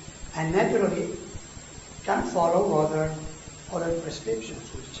 and naturally can follow other prescriptions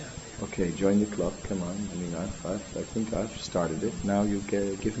which are there. Okay, join the club. Come on. I mean, I think I've started it. Now you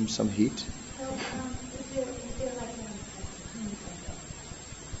give him some heat. So, is there like a concept of,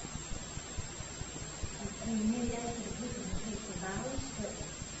 I mean, maybe that's for the people who take the vows, but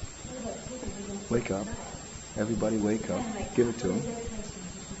what about people who don't take Wake the up. vows? Everybody wake up. Kind of like Give it to him. meditation,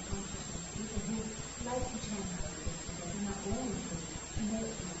 consciousness, people who like to chant out of this, but they're not willing to, and they're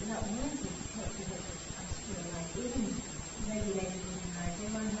not willing to cultivate a spirit life, even regulated within life.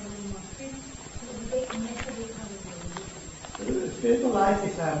 They want to have a little more freedom, so they can make it recover. Spiritual life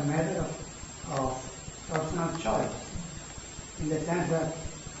is a matter of personal choice, in the sense that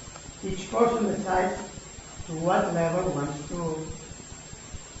each person decides to what level wants to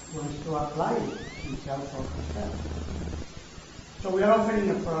apply himself or herself. So we are offering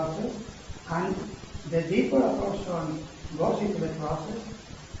a process, and the deeper a person goes into the process,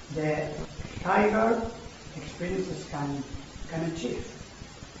 the higher experiences can achieve.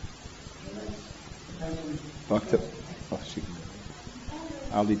 Doctor. Oh, shoot.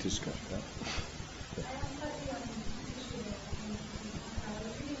 I'll need to discuss that.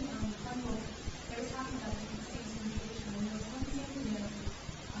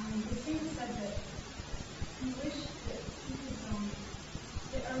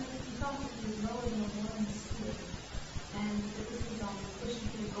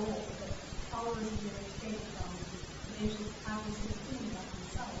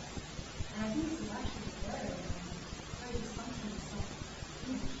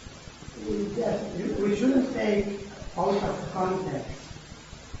 Yes, we shouldn't take out of context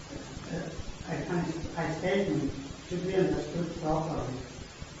a statement should be understood properly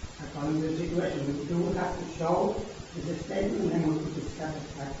according to the situation. We do have to show the statement, and then we could discuss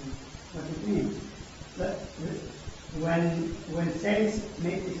exactly what it means. But when saints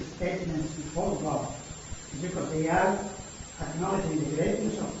make these statements before God, it's because they are acknowledging the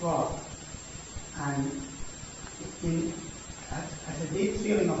greatness of God and as a deep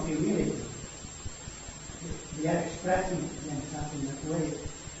feeling of humility. They are expressing themselves in that way.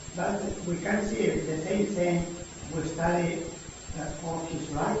 But we can see the same thing we study all his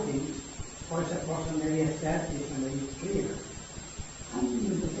writings, or is a person very assertive and very clear.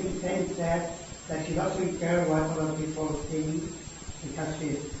 And the same thing said that he doesn't care what other people think. He has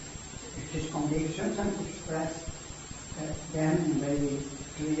his convictions and to express them in a very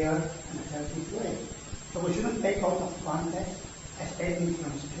clear and effective way. So we shouldn't take out of context a statement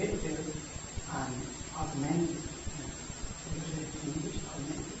from Scripture and augment it.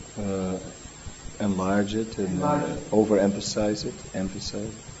 Enlarge it and overemphasize it,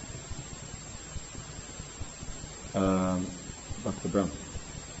 emphasize it. Dr. Brown.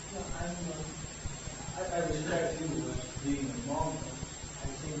 I respect you as being a monk. I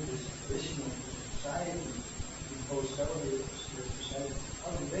think this traditional society, imposed several society,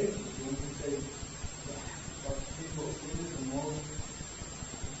 how do they want to say what people think the most?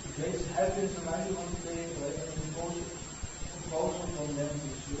 It happens and I want to say a proposal from them.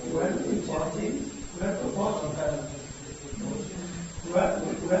 We're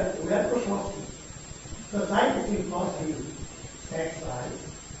proposing. Society is imposing sex life.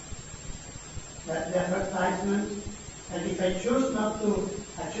 That the advertisement, and if I choose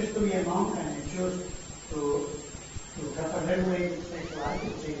I choose to be a monk and I choose to have a regulated sex life,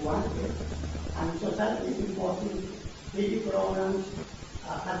 which I want it. And society is imposing TV programs,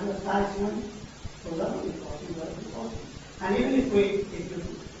 advertisements, so that is imposing. And even if you,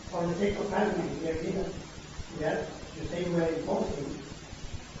 for the sake of argument, we are you say we are imposing,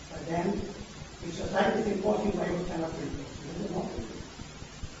 but then if society is imposing, why we cannot impose?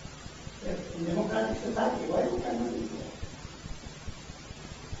 In democratic society, why we cannot impose?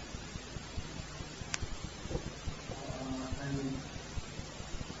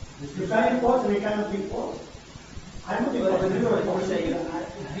 You can impose, we cannot impose. I'm not imposing. You're saying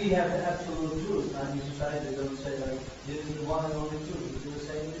we have the absolute truth, and in society don't say like this is the one and only truth. You're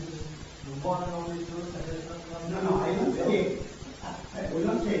saying this is the one and only truth, and there's nothing else. No, I don't say. We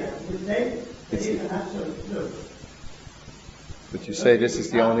don't say that. We say there is an absolute truth. But you say this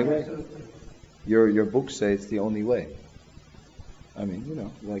is the only way. Your books say it's the only way. I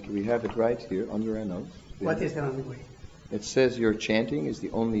mean, like we have it right here under our notes. What is the only way? It says your chanting is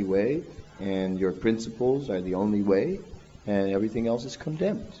the only way, and your principles are the only way, and everything else is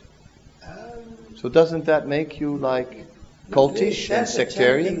condemned. So doesn't that make you like cultish and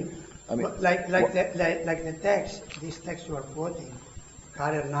sectarian? I mean, like the text, this text you are quoting,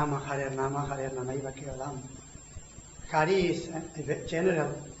 Hare Nama, Hare Nama, Hare Namaiva Kevalam. Hari is a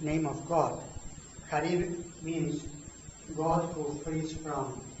general name of God. Hari means God who frees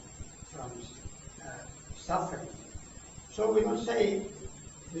from suffering. So we don't say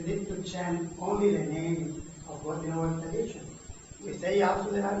we need to chant only the name of God in our tradition. We say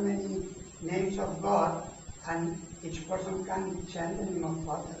also there are many names of God, and each person can chant the name of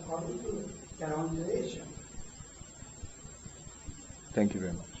God according to their own tradition. Thank you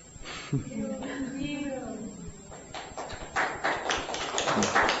very much.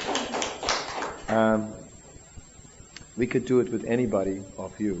 We could do it with anybody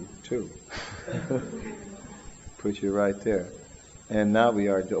of you too. Put you right there. And now we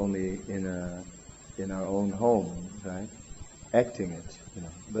are only in our own home, right? Acting it,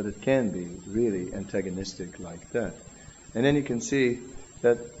 But it can be really antagonistic like that. And then you can see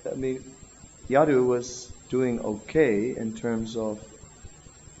that, Yadu was doing okay in terms of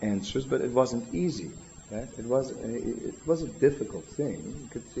answers, but it wasn't easy. Right? It was a difficult thing. You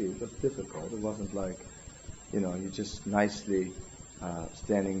could see it was difficult. It wasn't like, you just nicely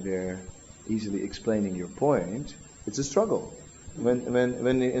standing there, easily explaining your point. It's a struggle.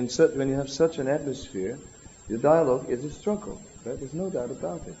 When you have such an atmosphere, the dialogue is a struggle. Right? There's no doubt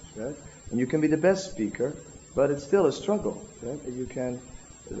about it. Right? And you can be the best speaker, but it's still a struggle. Right? You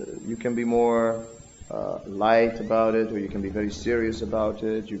can be more light about it, or you can be very serious about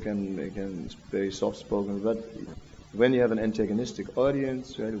it. You can be very soft-spoken. But when you have an antagonistic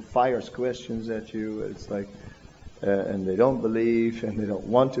audience, right, who fires questions at you, it's like, and they don't believe, and they don't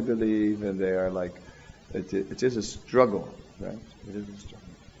want to believe, and they are like, it is a struggle, right? It is a struggle.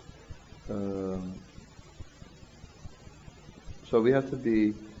 So we have to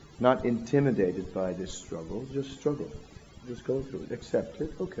be not intimidated by this struggle. Just struggle. Just go through it. Accept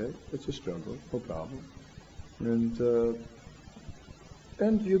it. Okay, it's a struggle. No problem.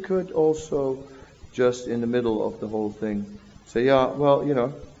 And you could also, just in the middle of the whole thing, say, yeah, well,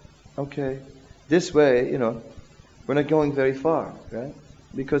 okay, this way, we're not going very far, right?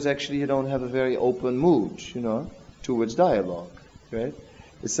 Because actually you don't have a very open mood, towards dialogue, right?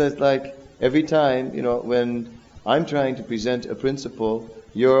 It says like every time, when I'm trying to present a principle,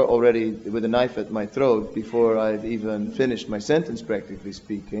 you're already with a knife at my throat before I've even finished my sentence, practically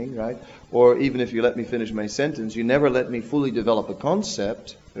speaking, right? Or even if you let me finish my sentence, you never let me fully develop a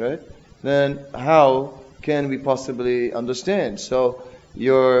concept, right? Then how can we possibly understand? So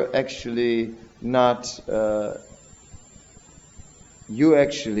you're actually not. You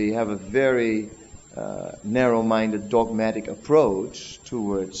actually have a very narrow-minded, dogmatic approach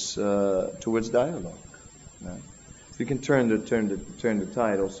towards dialogue. Right? You can turn the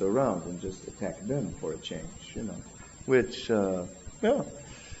tide also around and just attack them for a change, which can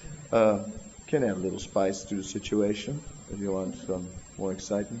add a little spice to the situation if you want some more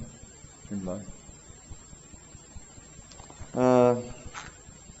excitement in life.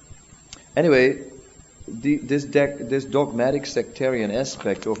 Anyway, this dogmatic sectarian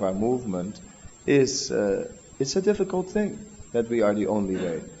aspect of our movement is it's a difficult thing that we are the only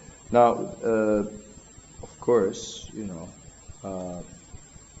way. Now, of course,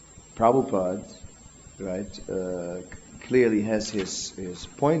 Prabhupada, right, clearly has his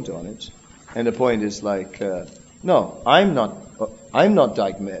point on it, and the point is like, no, I'm not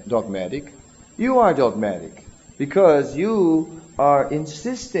dogmatic. You are dogmatic because you are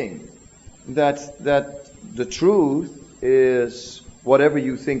insisting that the truth is whatever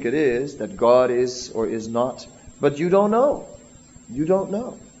you think it is, that God is or is not, but you don't know. You don't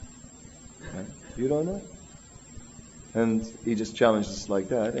know. Right? You don't know. And he just challenges us like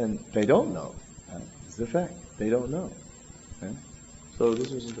that, and they don't know. Right? It's the fact. They don't know. Right? So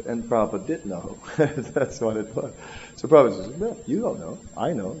this was, and Prabhupada did know. That's what it was. So Prabhupada says, no, you don't know.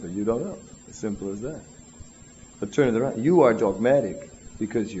 I know, but you don't know. As simple as that. But turn it around. You are dogmatic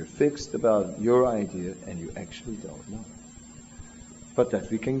because you're fixed about your idea and you actually don't know. But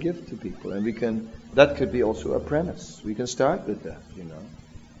that we can give to people, and that could be also a premise. We can start with that,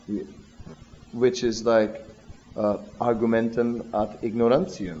 which is like argumentum ad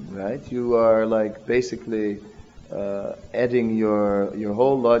ignorantium, right? You are like basically adding your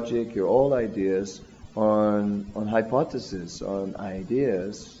whole logic, your all ideas on hypotheses, on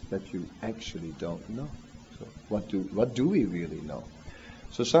ideas that you actually don't know. So what do we really know?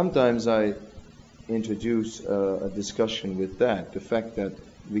 So sometimes I introduce a discussion with that, the fact that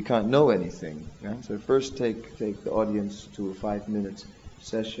we can't know anything. Yeah? So first take the audience to a 5-minute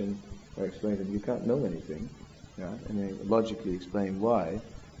session where I explain that you can't know anything, yeah? And I logically explain why,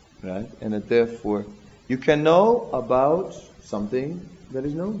 right? And that therefore you can know about something that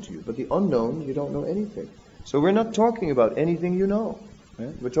is known to you, but the unknown, you don't know anything. So we're not talking about anything you know.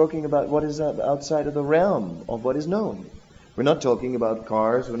 Right? We're talking about what is outside of the realm of what is known. We're not talking about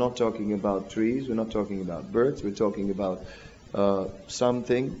cars, we're not talking about trees, we're not talking about birds, we're talking about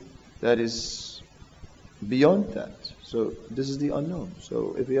something that is beyond that. So this is the unknown.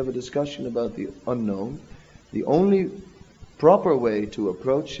 So if we have a discussion about the unknown, the only proper way to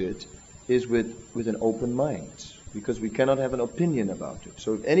approach it is with an open mind, because we cannot have an opinion about it.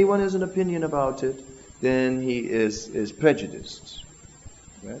 So if anyone has an opinion about it, then he is prejudiced.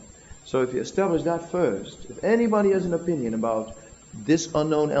 Right? So if you establish that first, if anybody has an opinion about this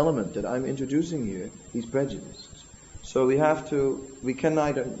unknown element that I'm introducing here, he's prejudiced. So we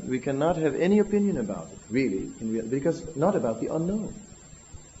cannot have any opinion about it, really, because not about the unknown.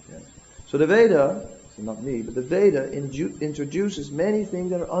 Yes. So the Veda, so not me, but the Veda introduces many things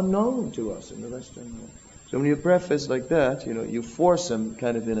that are unknown to us in the Western world. So when you preface like that, you force them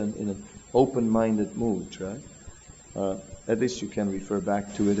kind of in an open-minded mood, right? At least you can refer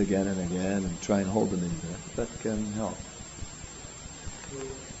back to it again and again and try and hold them in there. That can help.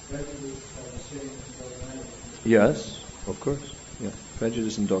 Yes, of course. Yeah,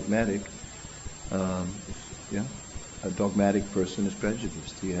 prejudice and dogmatic. A dogmatic person is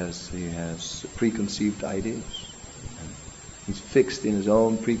prejudiced. He has preconceived ideas. He's fixed in his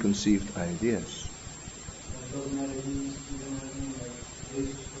own preconceived ideas. Dogmatic means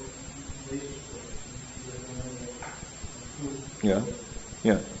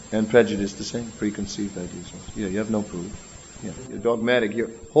Yeah. And prejudice the same, preconceived ideas. Yeah, you have no proof. Yeah, you're dogmatic.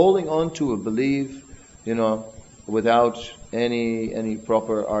 You're holding on to a belief, without any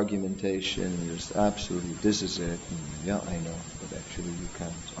proper argumentation. You're just absolutely, this is it. Yeah, I know, but actually you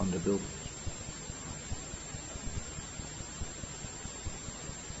can't underbuild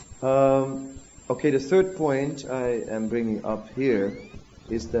it. Okay, the third point I am bringing up here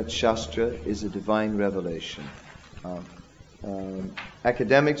is that Shastra is a divine revelation.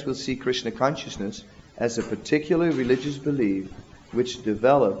 Academics will see Krishna consciousness as a particular religious belief which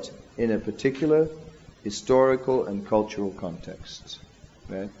developed in a particular historical and cultural context.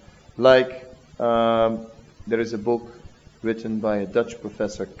 Right? Like there is a book written by a Dutch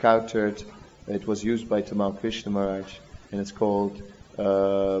professor, Coutert. It was used by Tamal Krishna Maharaj, and it's called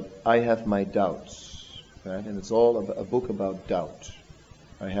I Have My Doubts. Right? And it's all a book about doubt.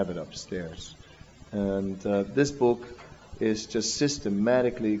 I have it upstairs. And this book is just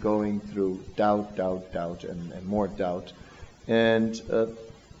systematically going through doubt, and more doubt. And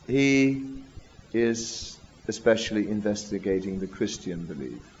he is especially investigating the Christian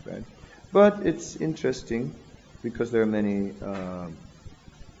belief, right? But it's interesting because there are many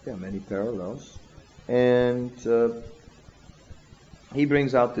parallels, and he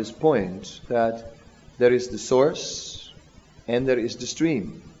brings out this point that there is the source and there is the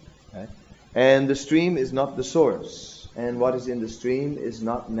stream, right? And the stream is not the source, and what is in the stream is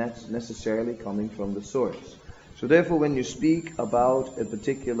not necessarily coming from the source. So therefore, when you speak about a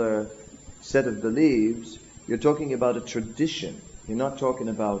particular set of beliefs, you're talking about a tradition. You're not talking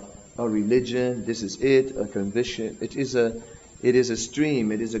about a religion. This is it, a conviction. It is a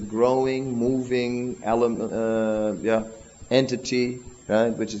stream. It is a growing, moving entity,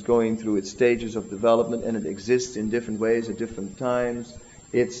 right, which is going through its stages of development, and it exists in different ways at different times.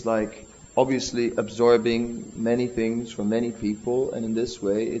 It's like obviously absorbing many things from many people, and in this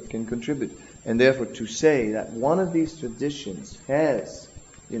way it can contribute. And therefore, to say that one of these traditions has,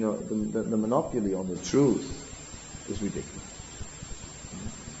 the monopoly on the truth is ridiculous.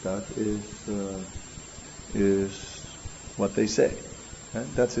 That is what they say. Right?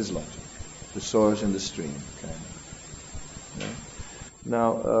 That's his logic. The source and the stream, kind of. Right?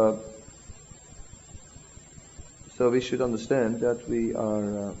 Now, so we should understand that we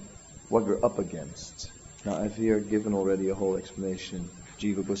are what we're up against. Now, I've here given already a whole explanation,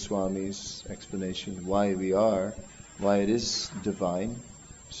 Jiva Goswami's explanation, why it is divine.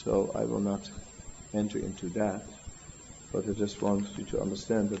 So I will not enter into that. But I just want you to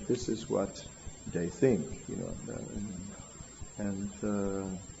understand that this is what they think, and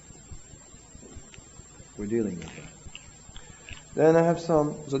we're dealing with that. Then I have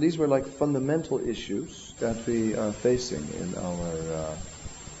so these were like fundamental issues that we are facing in our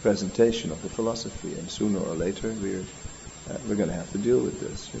presentation of the philosophy, and sooner or later we're going to have to deal with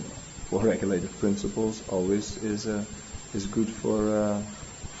this. For regulative principles always is good for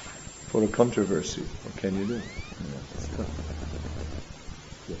a controversy. What can you do? It's tough.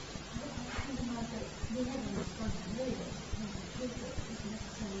 Yes.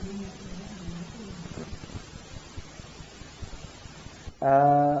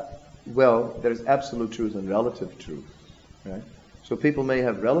 Well, there's absolute truth and relative truth, right? So people may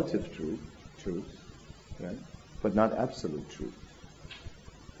have relative truth, right? But not absolute truth.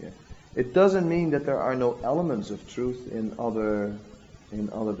 Yeah. It doesn't mean that there are no elements of truth in other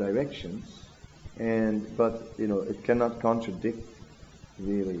directions, but it cannot contradict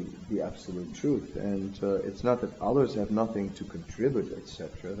really the absolute truth. And it's not that others have nothing to contribute,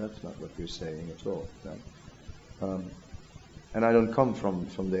 etc. That's not what we're saying at all, right? And I don't come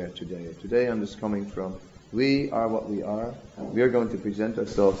from there today. Today I'm just coming from, we are what we are. We are going to present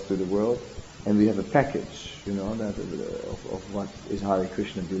ourselves to the world, and we have a package, that of what is Hare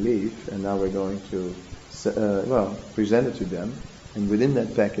Krishna belief, and now we're going to present it to them. And within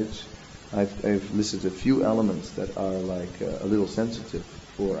that package, I've listed a few elements that are like a little sensitive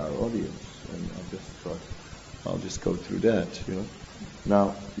for our audience, and I just thought I'll just go through that.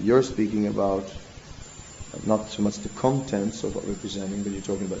 Now you're speaking about not so much the contents of what we're presenting, but you're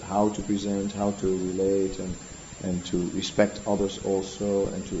talking about how to present, how to relate, and to respect others also,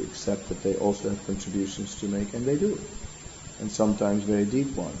 and to accept that they also have contributions to make, and they do, and sometimes very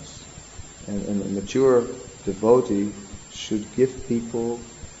deep ones. And a mature devotee should give people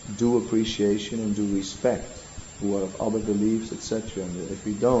due appreciation and due respect who are of other beliefs, etc. And if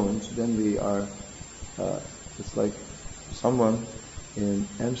we don't, then we are, it's like someone in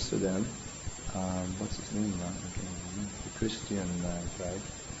Amsterdam, what's his name now? The Christian guy,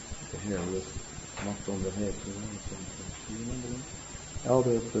 the hair was knocked on the head. Do you remember him?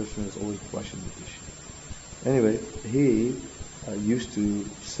 Elder person is always washing the dishes. Anyway, he used to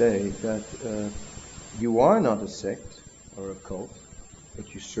say that you are not a sect or a cult,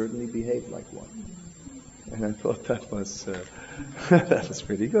 but you certainly behave like one. And I thought that was that was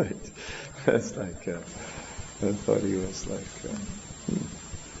pretty good. That's like I thought he was like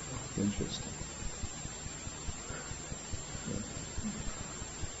interesting.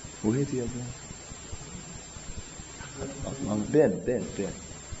 Hoe heet hij ook nog? Ben. Yeah,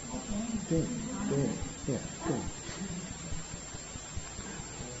 Ben.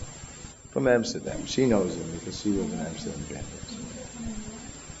 From Amsterdam. She knows him because she was in Amsterdam.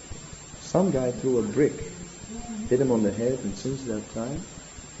 Some guy threw a brick, hit him on the head, and since that time,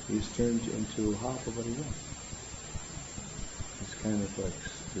 he's turned into half of what he was. It's kind of like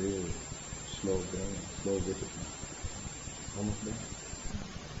really slow-witted. Almost there.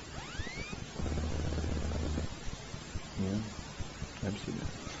 Yeah, absolutely.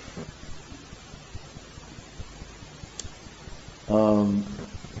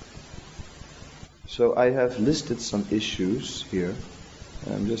 So I have listed some issues here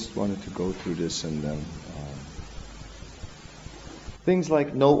I just wanted to go through this, and then things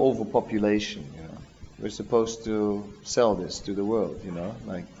like no overpopulation. You know, we're supposed to sell this to the world. You know,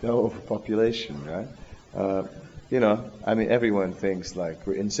 like no overpopulation, right? You know, I mean, everyone thinks like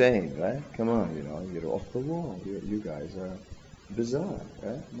we're insane, right? Come on, you know, you're off the wall. You guys are bizarre,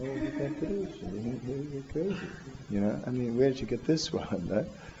 right? No overpopulation. You're crazy. You know, I mean, where did you get this one, right?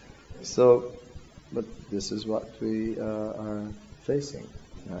 So, but this is what we are facing,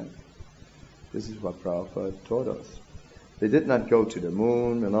 right? This is what Prabhupada taught us. They did not go to the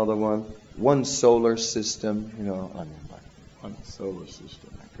moon, another one solar system, you know, I mean, like one solar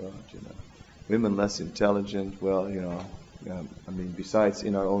system, my God, you know. Women less intelligent, well, you know, I mean, besides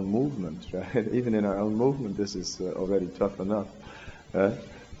in our own movement, right? Even in our own movement, this is already tough enough, right?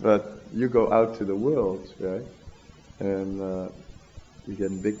 But you go out to the world, right? And you get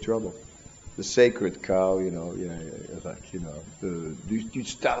in big trouble. The sacred cow, you know, like, you know, these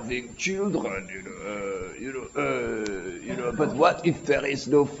starving children, you know. But what if there is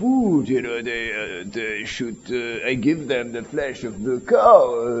no food? You know, they should. I give them the flesh of the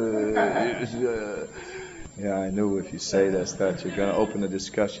cow. Yeah, I knew if you say that you're going to open a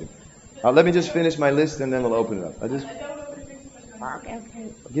discussion. Let me just finish my list and then we'll open it up. Okay.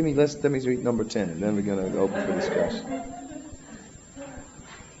 Let me read number 10 and then we're going to open for discussion.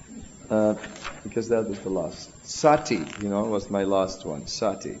 Because that was the last. Sati, you know, was my last one.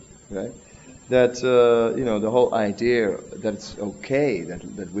 Sati, right? That, you know, the whole idea that it's okay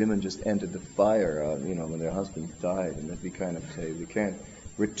that women just entered the fire, you know, when their husband died, and that we kind of say,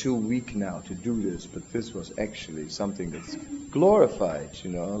 we're too weak now to do this, but this was actually something that's glorified, you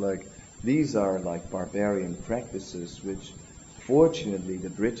know, like these are like barbarian practices which fortunately the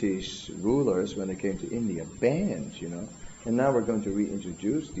British rulers, when they came to India, banned, you know. And now we're going to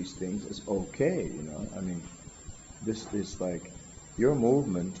reintroduce these things as okay, you know. I mean, this is like, your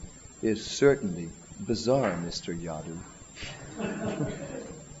movement is certainly bizarre, Mr. Yadu.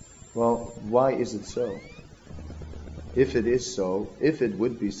 Well, why is it so? If it is so, if it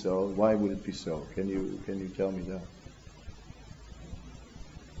would be so, why would it be so? Can you tell me that?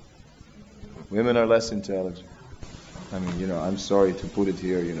 Women are less intelligent. I mean, you know, I'm sorry to put it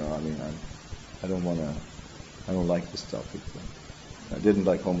here, you know, I mean, I don't like this topic. I didn't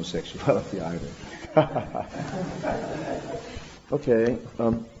like homosexuality either. Okay.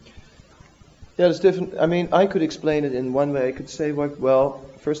 Yeah, it's different. I mean, I could explain it in one way. I could say, well,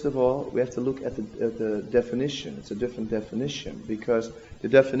 first of all, we have to look at the definition. It's a different definition because the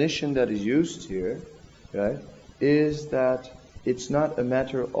definition that is used here, right, is that it's not a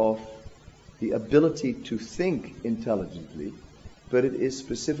matter of the ability to think intelligently, but it is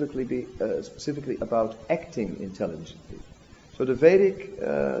specifically about acting intelligently. So the Vedic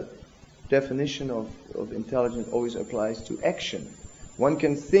definition of intelligence always applies to action. One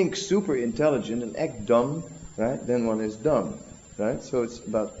can think super intelligent and act dumb, right? Then one is dumb, right? So it's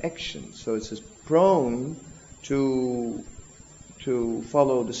about action. So it's just prone to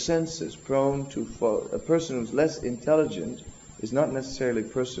follow the senses, prone to follow. A person who's less intelligent is not necessarily a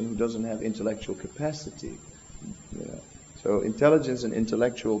person who doesn't have intellectual capacity. You know? So intelligence and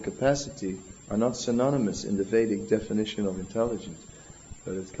intellectual capacity are not synonymous in the Vedic definition of intelligence,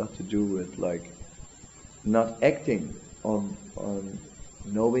 but it's got to do with like not acting on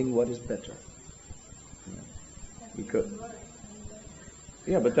knowing what is better. Because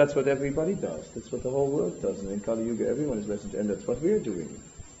but that's what everybody does. That's what the whole world does. And in Kali Yuga, everyone is less, and that's what we're doing.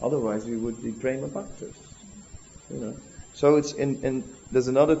 Otherwise, we would be prema bhaktas. You know. So it's and there's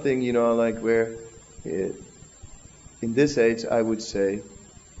another thing, you know, like where in this age, I would say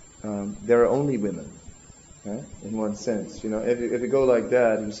there are only women, right? In one sense, you know. If you go like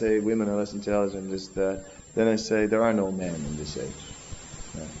that and say women are less intelligent, this that, then I say there are no men in this age.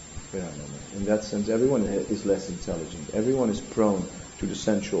 Right? There are no men. In that sense, everyone is less intelligent. Everyone is prone to the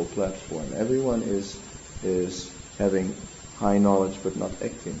sensual platform. Everyone is having high knowledge but not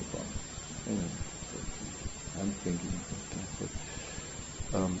acting upon. Anyway, I'm thinking about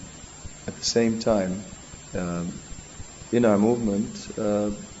that. At the same time, in our movement,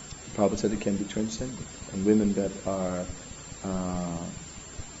 Prabhupada said it can be transcended. And women that are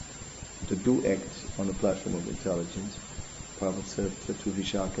that do act on the platform of intelligence, Prabhupada said to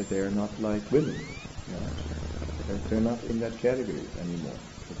Vishaka, they are not like women. You know? They're not in that category anymore.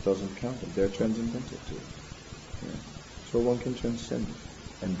 It doesn't count them. They're transcendental too. Yeah. So one can transcend it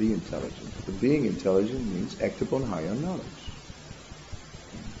and be intelligent. But being intelligent means act upon higher knowledge.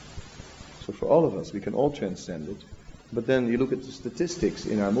 So for all of us, we can all transcend it. But then you look at the statistics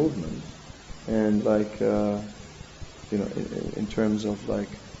in our movement, and like, you know, in terms of like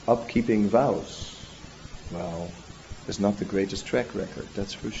upkeeping vows, well, It's not the greatest track record,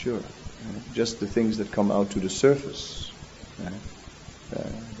 that's for sure. Just the things that come out to the surface.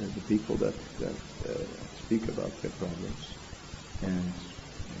 The people that speak about their problems, and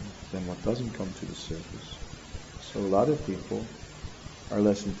then what doesn't come to the surface. So a lot of people are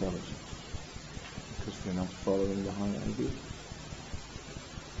less intelligent because they're not following the high idea.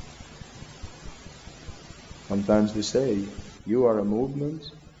 Sometimes they say, you are a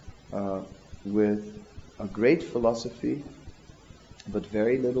movement with a great philosophy, but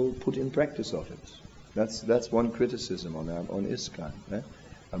very little put in practice of it. That's one criticism on ISKCON.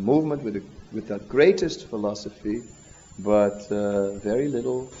 A movement with the greatest philosophy, but very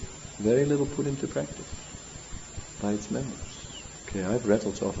little put into practice by its members. Okay, I've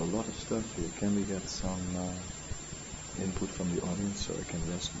rattled off a lot of stuff here. Can we get some input from the audience so I can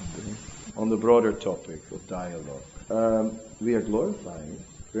rest my brain? On the broader topic of dialogue, we are glorifying it.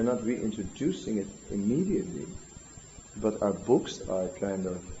 We're not reintroducing it immediately, but our books are kind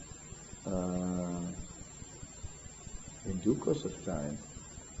of, in due course of time,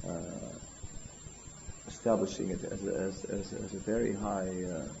 establishing it as a very high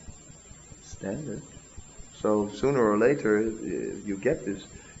standard. So sooner or later, you get this,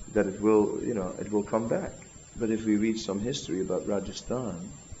 that it will come back. But if we read some history about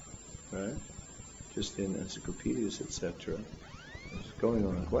Rajasthan, right, just in encyclopedias, etc., it's going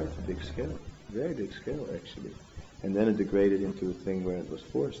on quite a big scale, very big scale actually. And then it degraded into a thing where it was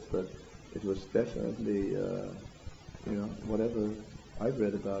forced, but it was definitely, whatever I've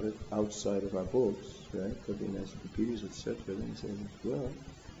read about it outside of our books, right, but in encyclopedias, etc., then you say, well,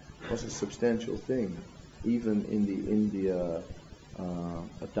 it was a substantial thing, even in the India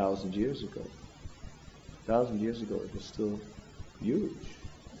 1,000 years ago. 1,000 years ago, it was still huge.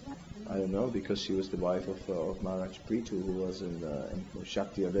 I don't know, because she was the wife of Maharaj Prithu, who was in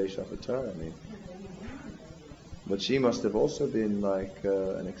Shakti Avesh Avatar, I mean. But she must have also been like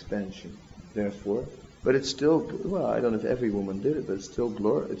an expansion, therefore. But it's still, well, I don't know if every woman did it, but it's still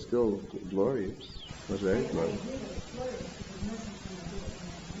glorious. It was very glorious.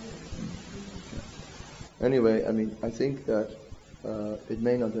 Anyway, I mean, I think that it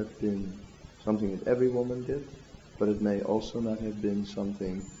may not have been something that every woman did, but it may also not have been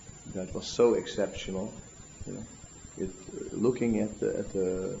something that was so exceptional. Looking at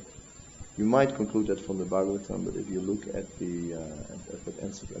the you might conclude that from the Bhagavatam, but if you look at the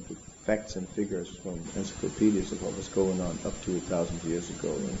facts and figures from encyclopedias of what was going on up to 1,000 years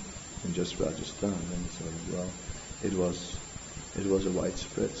ago in just Rajasthan, then it's well, it was a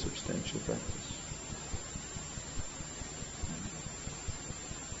widespread, substantial practice.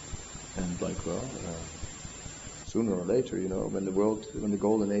 And sooner or later, when the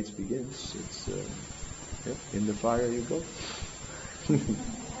golden age begins, it's in the fire you go.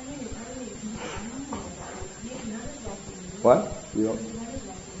 What?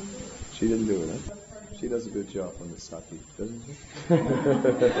 She didn't do it, huh? She does a good job on the sati, doesn't she?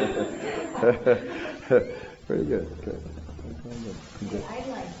 Very good. Good.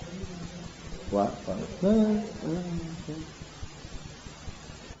 What? No.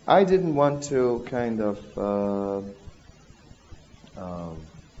 I didn't want to kind of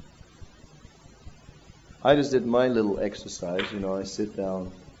I just did my little exercise, I sit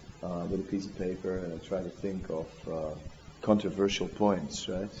down with a piece of paper and I try to think of controversial points,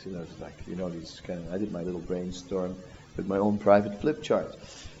 right? It's like, these I did my little brainstorm with my own private flip chart.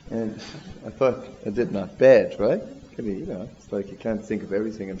 And I thought I did not bad, right? I mean, it's like you can't think of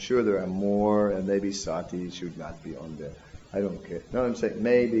everything. I'm sure there are more, and maybe sati should not be on there. I don't care. No, I'm saying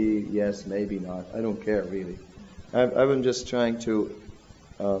maybe, yes, maybe not. I don't care, really. I've been just trying to,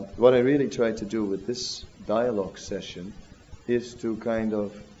 what I really try to do with this dialogue session is to kind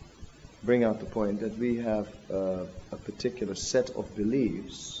of bring out the point that we have a particular set of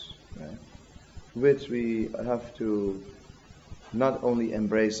beliefs, right, which we have to not only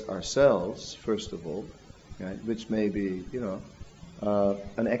embrace ourselves, first of all, right, which may be,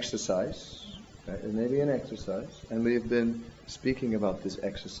 an exercise. It may be an exercise, and we've been speaking about this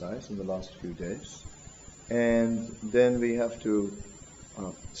exercise in the last few days. And then we have to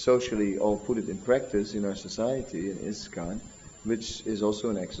socially all put it in practice in our society, in ISKCON, which is also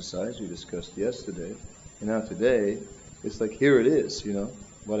an exercise we discussed yesterday. And now today, it's like, here it is,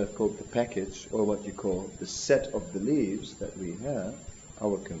 what I've called the package, or what you call the set of beliefs that we have,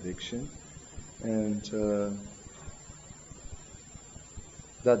 our conviction, and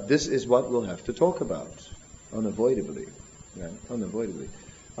that this is what we'll have to talk about, unavoidably. Right? Unavoidably.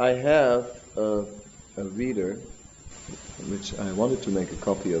 I have a reader, which I wanted to make a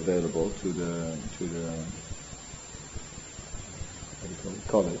copy available to the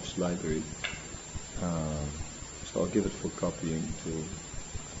college library, So I'll give it for copying to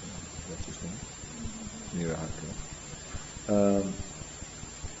what's his name, Nirahaka.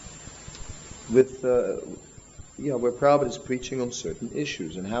 Where Prabhupada is preaching on certain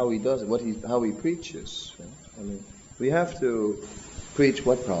issues and how he does it, how he preaches. Right? I mean, we have to preach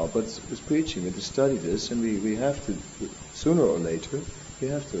what Prabhupada is preaching and to study this, and we have to, sooner or later, we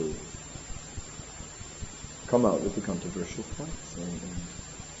have to come out with the controversial points.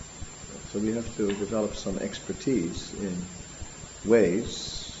 So we have to develop some expertise in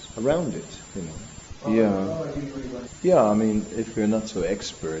ways around it, you know. Yeah, I mean, if we're not so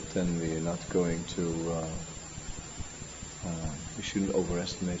expert, then we're not going to, we shouldn't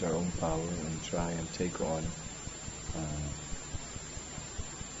overestimate our own power and try and take on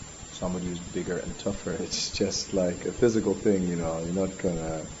somebody who's bigger and tougher. It's just like a physical thing, you know.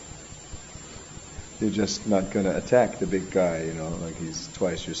 You're just not gonna attack the big guy, you know, like he's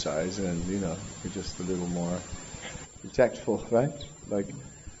twice your size, and you know, you're just a little more tactful, right? Like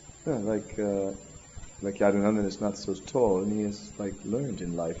Yadunandan is not so tall, and he has like learned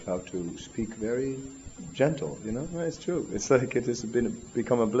in life how to speak very gentle, you know. Well, it's true. It's like it has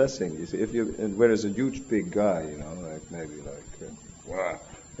become a blessing. You see, whereas a huge big guy, you know, like maybe like wow,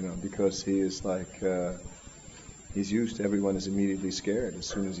 you know, because he is like he's used to everyone is immediately scared as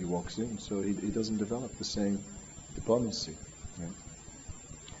soon as he walks in, so he doesn't develop the same diplomacy. Right?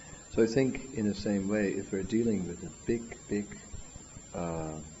 So I think in the same way, if we're dealing with a big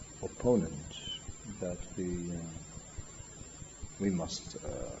opponent, that we must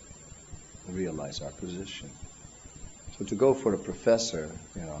realize our position. So to go for a professor,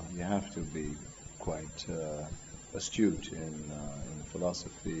 you know, you have to be quite astute in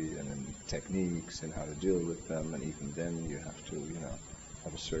philosophy and in techniques and how to deal with them, and even then you have to, you know,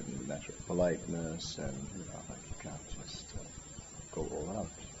 have a certain matter of politeness, and you know, like you can't just go all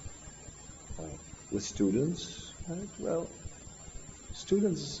out. With students, right? Well,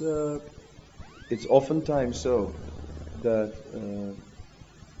 students, it's oftentimes so that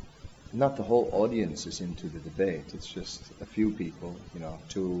not the whole audience is into the debate. It's just a few people, you know,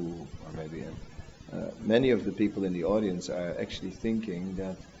 two or maybe many of the people in the audience are actually thinking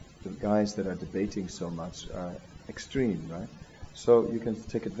that the guys that are debating so much are extreme, right? So you can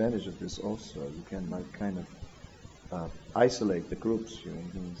take advantage of this also. You can like kind of isolate the groups, you know.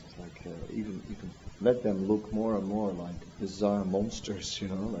 It's like even you can let them look more and more like bizarre monsters, you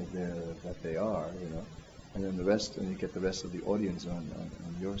know, like that they are, you know. And then you get the rest of the audience on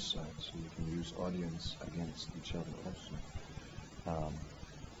your side, so you can use audience against each other also.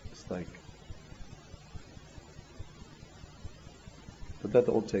 It's like, but that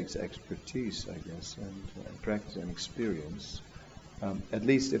all takes expertise, I guess, and practice and experience. At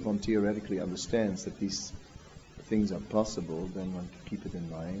least if one theoretically understands that these things are possible, then one can keep it in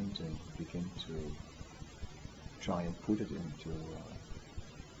mind and begin to try and put it into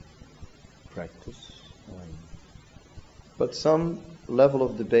practice. But some level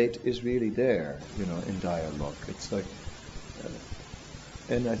of debate is really there, you know, in dialogue. It's like,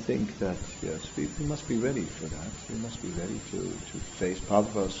 and I think that, yes, we must be ready for that. We must be ready to face.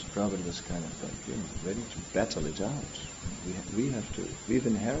 Prabhupada was kind of like, you know, ready to battle it out. We've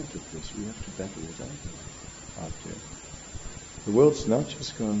inherited this. We have to battle it out there. The world's not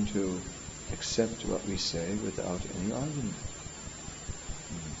just going to accept what we say without any argument.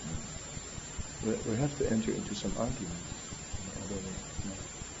 We have to enter into some argument.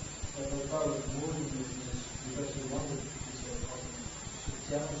 Part of moving is because we wanted to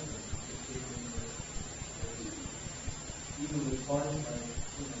challenge them. Even with fun, like,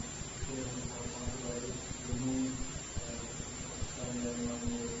 you know, the moon,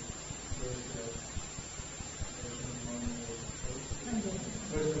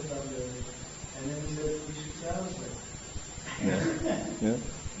 first of Sunday, and then he said we should challenge them.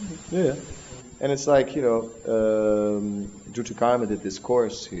 Yeah. And it's like, you know, Jutta Karma did this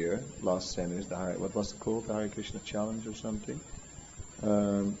course here last Sunday. What was it called? The Hare Krishna Challenge or something?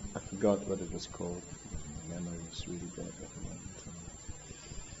 I forgot what it was called. My memory is really bad at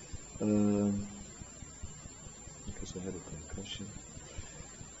the moment. Because I had a concussion.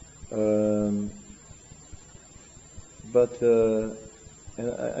 And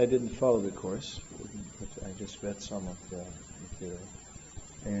I didn't follow the course, but I just read some of the material.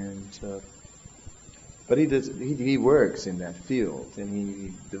 And but he works in that field, and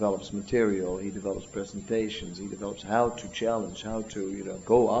he develops material, he develops presentations, he develops how to challenge, how to, you know,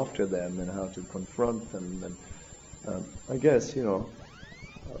 go after them and how to confront them. And I guess, you know,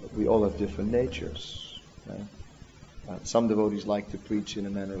 we all have different natures. Right? Some devotees like to preach in a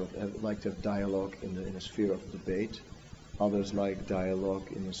manner of, like to have dialogue in a sphere of debate. Others like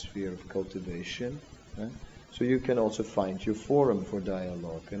dialogue in a sphere of cultivation. Right? So you can also find your forum for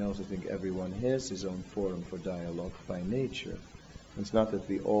dialogue. And I also think everyone has his own forum for dialogue by nature. It's not that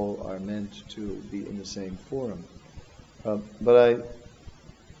we all are meant to be in the same forum.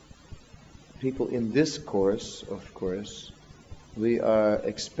 People in this course, of course, we are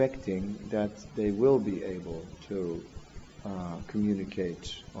expecting that they will be able to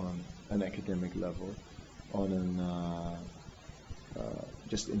communicate on an academic level, on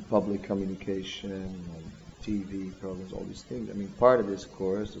just in public communication, on TV programs, all these things. I mean, part of this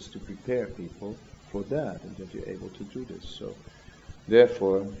course is to prepare people for that, and that you're able to do this. So,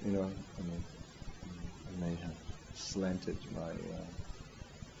 therefore, I may have slanted my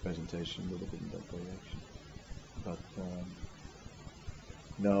presentation a little bit in that direction. But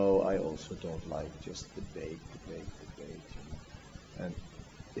no, I also don't like just debate. And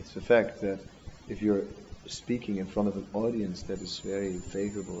it's the fact that if you're speaking in front of an audience that is very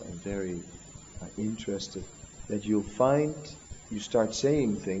favorable and very interested, that you'll find you start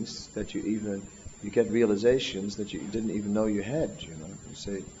saying things that you get realizations that you didn't even know you had.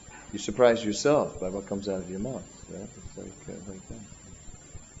 You surprise yourself by what comes out of your mouth. Right? It's like that.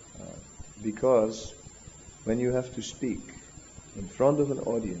 Because when you have to speak in front of an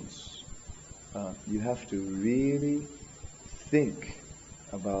audience, you have to really think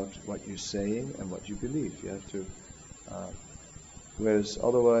about what you're saying and what you believe. You have to, whereas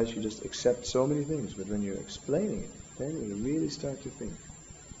otherwise you just accept so many things, but when you're explaining it, then you really start to think.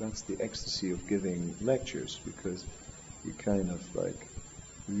 That's the ecstasy of giving lectures, because you kind of like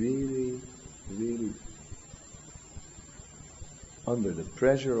really under the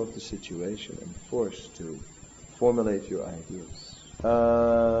pressure of the situation and forced to formulate your ideas.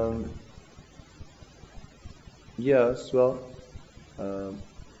 Yes, well,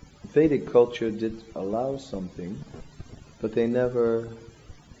 Vedic culture did allow something, but they never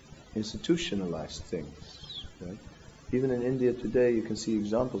institutionalized things. Right? Even in India today, you can see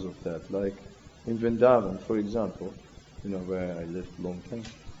examples of that. Like in Vrindavan, for example, where I lived a long time.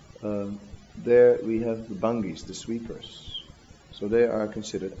 There we have the bangis, the sweepers. So they are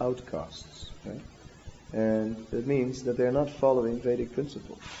considered outcasts. Right? And it means that they're not following Vedic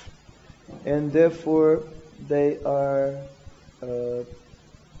principles. And therefore, they are...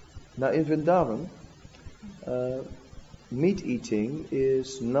 now in Vrindavan, meat eating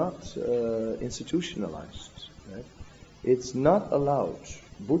is not institutionalized. Right? It's not allowed.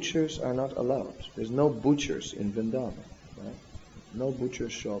 Butchers are not allowed. There's no butchers in Vrindavan. Right? No butcher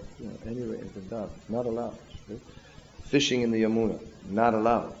shop anywhere in Vrindavan. Not allowed. Right? Fishing in the Yamuna. Not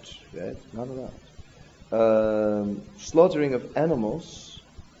allowed. Right? Not allowed. Slaughtering of animals.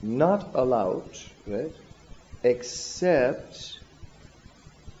 Not allowed. Right? Except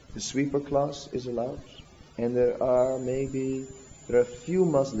the sweeper class is allowed. And there are a few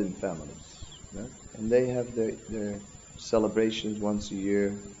Muslim families. Right? And they have their celebrations once a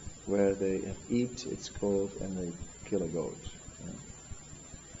year where they eat, it's called, and they kill a goat. Right?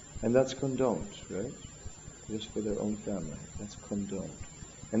 And that's condoned, right? Just for their own family. That's condoned.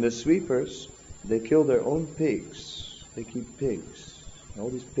 And the sweepers, they kill their own pigs. They keep pigs. And all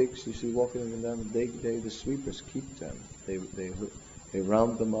these pigs you see walking in them, the sweepers keep them. They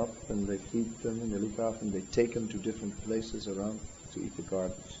round them up and they feed them and they look after them. They take them to different places around to eat the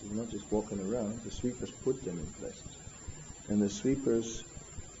garbage. They're not just walking around. The sweepers put them in places. And the sweepers,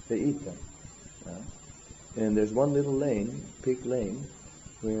 they eat them. And there's one little lane, pig lane,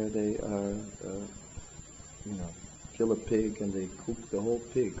 where they kill a pig and they cook the whole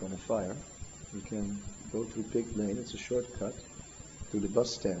pig on a fire. You can go through pig lane. It's a shortcut to the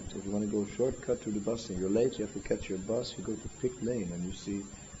bus stand. If you want to go shortcut to the bus stand, you're late, you have to catch your bus, you go to pig lane and you see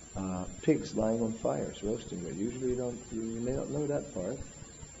pigs lying on fires, roasting there. Usually you may not know that part,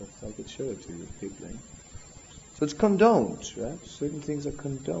 but I could show it to you, pig lane. So it's condoned, right? Certain things are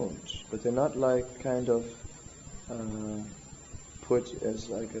condoned, but they're not like kind of put as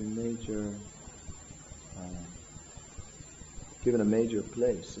like a major, given a major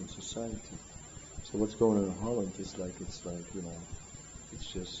place in society. So what's going on in Holland is it's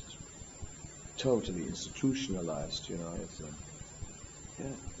just totally institutionalized, It's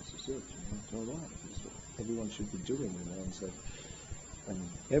this is it, It's all right. It's what everyone should be doing, It's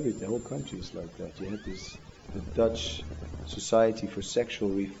like, the whole country is like that. You had the Dutch Society for Sexual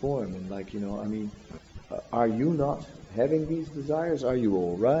Reform, and are you not having these desires? Are you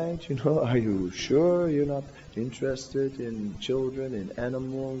all right? Are you sure you're not interested in children, in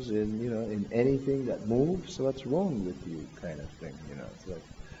animals, in anything that moves? So what's wrong with you, kind of thing? It's like,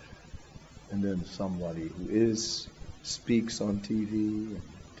 and then somebody who speaks on TV and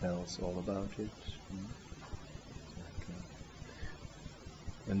tells all about it.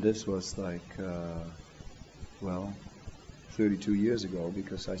 And this was well, 32 years ago,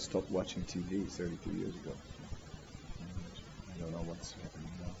 because I stopped watching TV 32 years ago. I don't know what's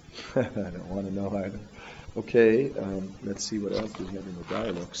happening now. I don't want to know either. Okay, let's see what else we have in the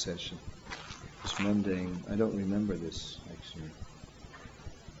dialogue session. This mundane, I don't remember this actually.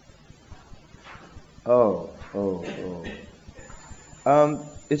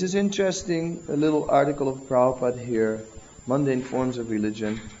 It is interesting, a little article of Prabhupada here, Mundane Forms of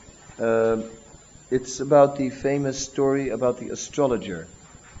Religion. It's about the famous story about the astrologer,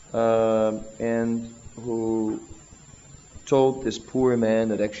 and who told this poor man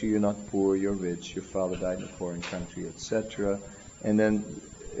that actually you're not poor, you're rich, your father died in a foreign country, etc. And then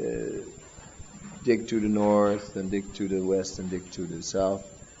dig to the north, and dig to the west, and dig to the south,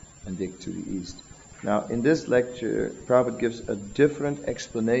 and dig to the east. Now, in this lecture, Prabhupada gives a different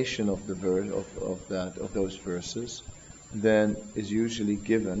explanation of the verse of those verses than is usually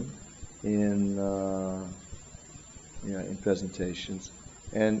given in presentations,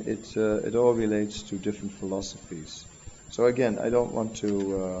 and it all relates to different philosophies. So again, I don't want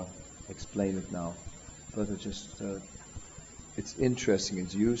to explain it now, but it's interesting,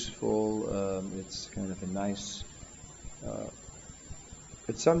 it's useful, it's kind of a nice.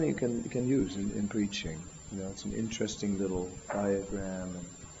 It's something you can use in preaching. It's an interesting little diagram, and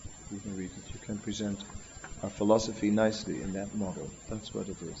you can read it. You can present our philosophy nicely in that model. That's what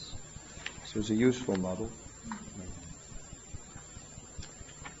it is. So it's a useful model.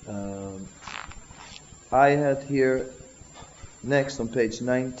 I had here next on page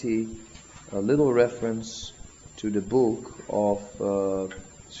 90 a little reference to the book of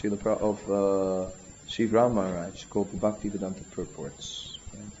Sri Ram Maharaj called the Bhaktivedanta Purports.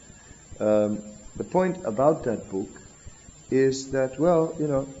 The point about that book is that,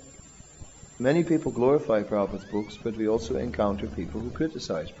 many people glorify Prabhupada's books, but we also encounter people who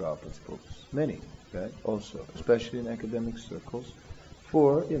criticize Prabhupada's books. Many, right? Also, especially in academic circles,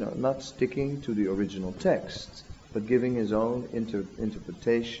 for, not sticking to the original text, but giving his own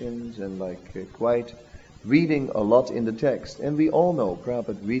interpretations and quite reading a lot in the text. And we all know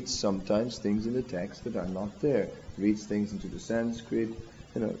Prabhupada reads sometimes things in the text that are not there. Reads things into the Sanskrit.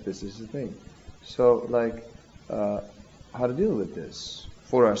 This is the thing. So, how to deal with this?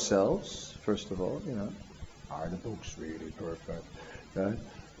 For ourselves, first of all, are the books really perfect? Right?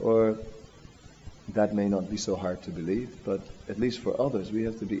 Or that may not be so hard to believe, but at least for others, we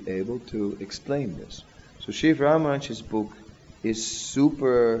have to be able to explain this. So Sri Ramaraj's book is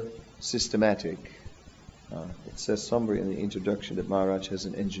super systematic. It says somewhere in the introduction that Maharaj has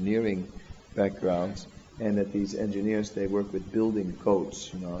an engineering background, and that these engineers, they work with building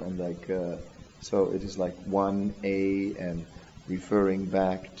codes, and so it is like 1A and referring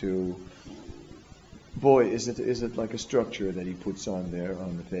back to, boy, is it like a structure that he puts on there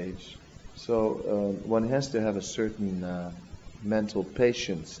on the page. So one has to have a certain mental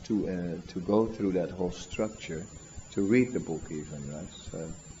patience to go through that whole structure, to read the book even, right?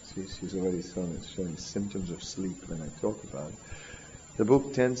 So she's already showing symptoms of sleep when I talk about it. The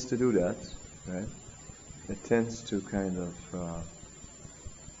book tends to do that, right? It tends to kind of,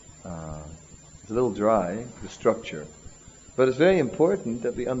 it's a little dry, the structure. But it's very important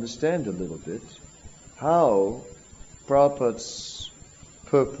that we understand a little bit how Prabhupada's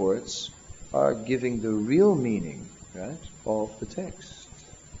purports are giving the real meaning, right, of the text.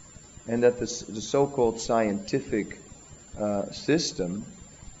 And that the so-called scientific system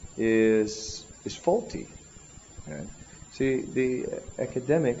is faulty. Right? See, the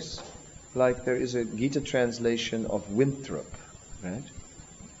academics, there is a Gita translation of Winthrop, right?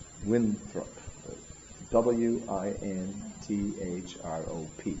 Winthrop, W-I-N-T-H-R-O-P,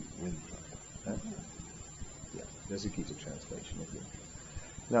 Winthrop. Right? Yeah, there's a Gita translation of Winthrop.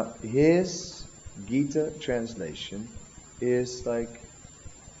 Now, his Gita translation is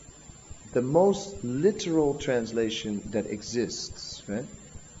the most literal translation that exists, right?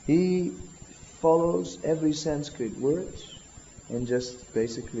 He follows every Sanskrit word and just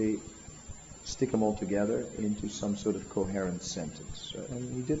basically stick them all together into some sort of coherent sentence. Right?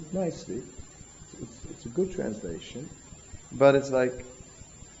 And he did it nicely. It's a good translation, but it's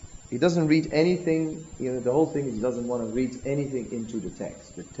he doesn't read anything. The whole thing is he doesn't want to read anything into the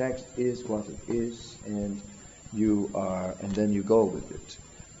text. The text is what it is, and then you go with it.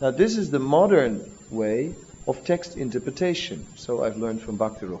 Now, this is the modern way of text interpretation. So I've learned from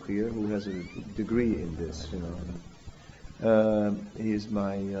Bhakti Rohir, who has a degree in this. He is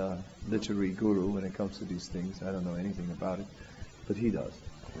my literary guru when it comes to these things. I don't know anything about it, but he does.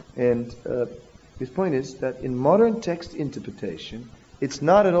 And his point is that in modern text interpretation, it's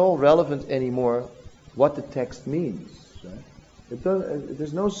not at all relevant anymore what the text means. Right?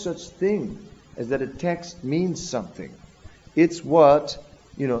 There's no such thing is that a text means something. It's what,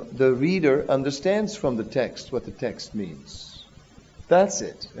 the reader understands from the text what the text means. That's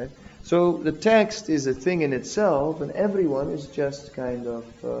it. Right? So the text is a thing in itself, and everyone is just kind of,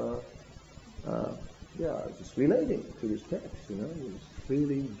 just relating to this text, just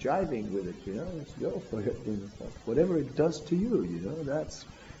freely jiving with it, let's go for it. Whatever it does to you,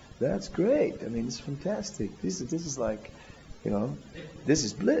 that's great. I mean, it's fantastic. This is like, this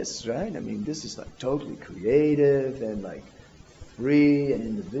is bliss, right? I mean, this is like totally creative and like free and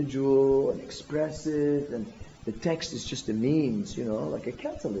individual and expressive, and the text is just a means, like a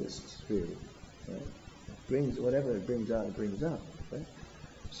catalyst, really. Right? It brings whatever it brings out, right?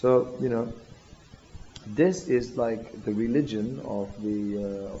 So, this is like the religion of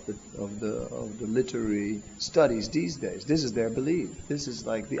the literary studies these days. This is their belief. This is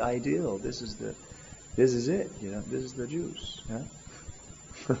like the ideal. This is it. This is the Jews. Yeah?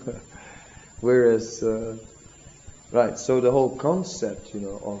 Whereas, right. So the whole concept,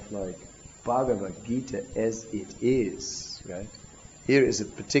 of like Bhagavad Gita as it is, right? Here is a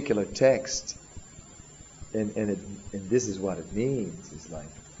particular text, and this is what it means. It's like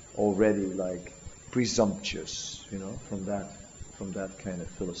already like presumptuous, from that kind of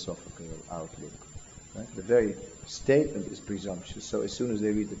philosophical outlook. Right? The very statement is presumptuous. So as soon as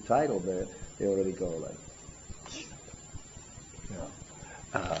they read the title there, they already go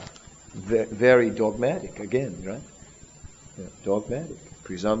like, very dogmatic again, right? Yeah, dogmatic,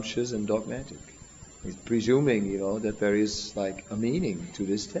 presumptuous and dogmatic. He's presuming, that there is like a meaning to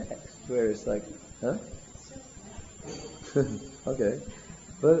this text, where it's like, huh? Okay,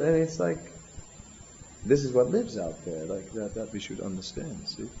 and it's like, this is what lives out there, like that we should understand.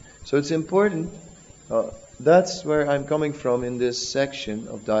 See, so it's important. That's where I'm coming from in this section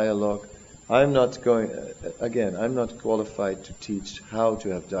of dialogue. I'm not qualified to teach how to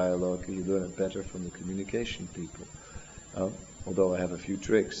have dialogue. You learn it better from the communication people. Although I have a few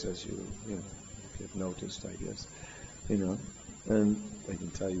tricks, as you have noticed, I guess, and I can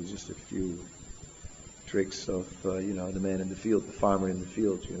tell you just a few tricks of the man in the field, the farmer in the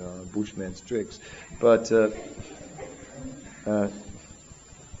field, bushman's tricks, but the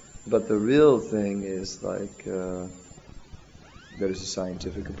real thing is like there is a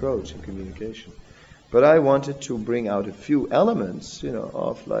scientific approach in communication. But I wanted to bring out a few elements,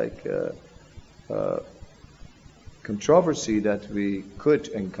 of like controversy that we could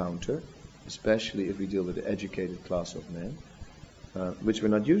encounter, especially if we deal with the educated class of men, which we're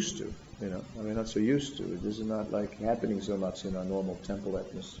not used to. We're not so used to it. This is not like happening so much in our normal temple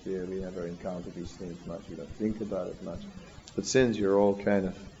atmosphere. We never encounter these things much. We don't think about it much. But since you're all kind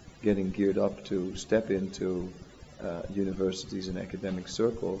of getting geared up to step into universities and academic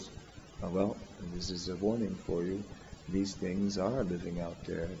circles, well, this is a warning for you. These things are living out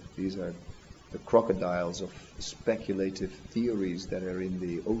there. These are the crocodiles of speculative theories that are in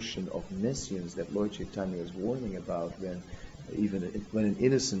the ocean of nescience that Lord Chaitanya is warning about when an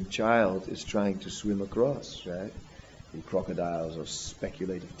innocent child is trying to swim across, right? The crocodiles of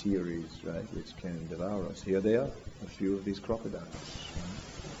speculative theories, right, which can devour us. Here they are, a few of these crocodiles. Right?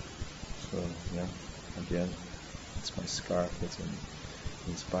 So, again, it's my scarf that's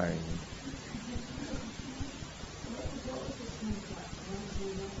inspiring me.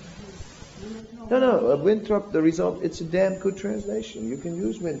 No, Winthrop, the result, it's a damn good translation. You can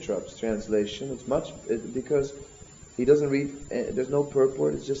use Winthrop's translation. It's much, because he doesn't read, there's no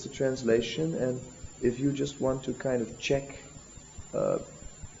purport, it's just a translation, and if you just want to kind of check,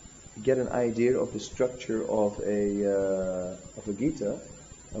 get an idea of the structure of a Gita,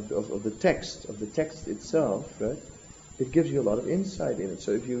 of the text itself, right? It gives you a lot of insight in it.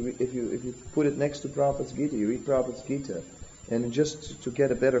 So if you put it next to Prabhupada's Gita, you read Prabhupada's Gita, and just to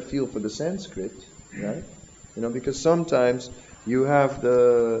get a better feel for the Sanskrit, right? Because sometimes you have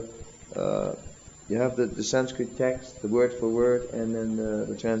the Sanskrit text, the word for word, and then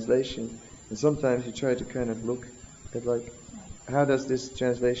the translation. And sometimes you try to kind of look at like, how does this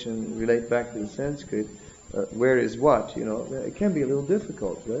translation relate back to the Sanskrit? Where is what? It can be a little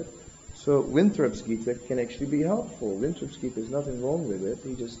difficult, right? So Winthrop's Gita can actually be helpful. Winthrop's Gita, there's nothing wrong with it.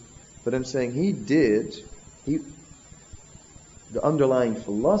 But I'm saying the underlying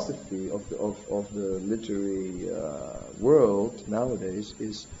philosophy of the literary world nowadays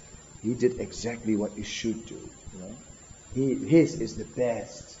is he did exactly what you should do. His is the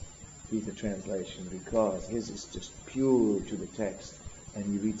best Gita translation because his is just pure to the text and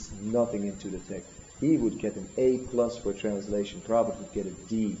he reads nothing into the text. He would get an A+ for translation. Prabhupada would get a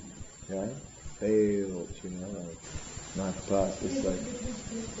D. Right? Failed, not passed. It's like.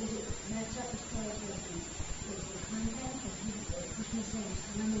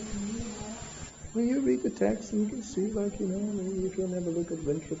 Well, you read the text and you can see, like, you can have a look at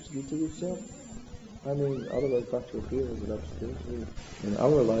Winthrop's Gita yourself. I mean, otherwise Dr. Appeal is upstairs. In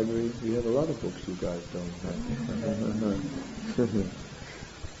our library, we have a lot of books you guys don't have.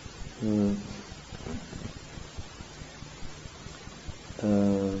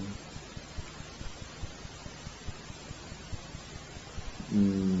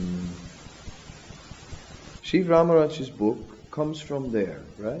 Shiv Ramaraj's book comes from there,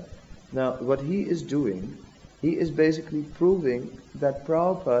 right? Now, what he is doing, he is basically proving that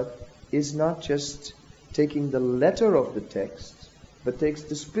Prabhupada is not just taking the letter of the text, but takes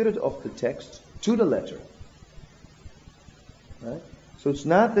the spirit of the text to the letter. Right? So it's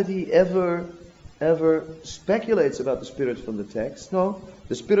not that he ever speculates about the spirit from the text. No,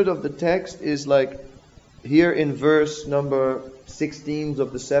 the spirit of the text is like here in verse number 16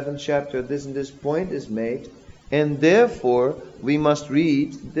 of the 7th chapter, this and this point is made, and therefore we must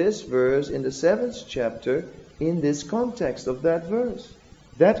read this verse in the 7th chapter in this context of that verse.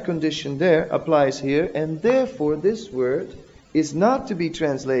 That condition there applies here, and therefore this word is not to be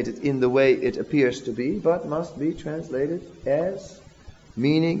translated in the way it appears to be, but must be translated as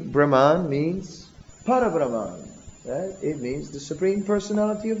meaning Brahman means Parabrahman. Right? It means the Supreme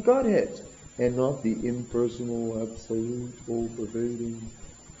Personality of Godhead, and not the impersonal, absolute, all-pervading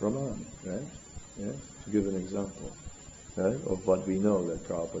Brahman. Right? Yeah? To give an example, right, of what we know that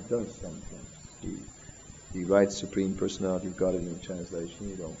Prabhupada does sometimes. He writes Supreme Personality of God in the translation.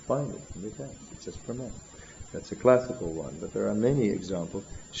 You don't find it in the text. It says Brahman. That's a classical one, but there are many examples.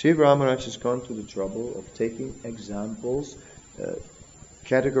 Shiv Ramaraj has gone to the trouble of taking examples,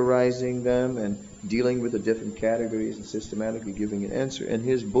 categorizing them, and dealing with the different categories and systematically giving an answer. And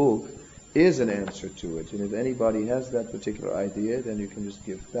his book is an answer to it. And if anybody has that particular idea, then you can just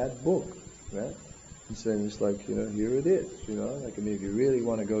give that book, right? And saying it's like, here it is, like, I mean, if you really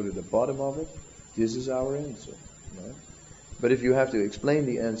want to go to the bottom of it, this is our answer, right? But if you have to explain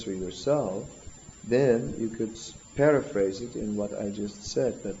the answer yourself, then you could paraphrase it in what I just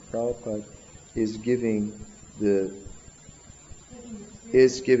said, that Prabhupada is giving the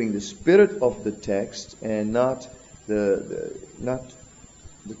spirit of the text, and not the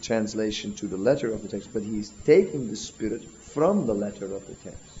translation to the letter of the text, but he's taking the spirit from the letter of the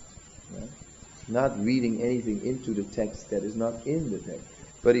text, right? Not reading anything into the text that is not in the text.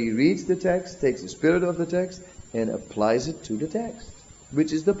 But he reads the text, takes the spirit of the text, and applies it to the text,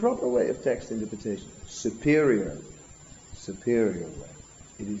 which is the proper way of text interpretation. Superior way.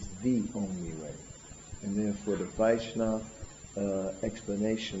 It is the only way. And therefore the Vaishnava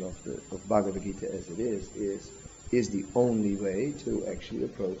explanation of Bhagavad Gita as it is the only way to actually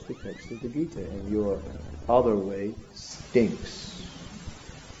approach the text of the Gita. And your other way stinks.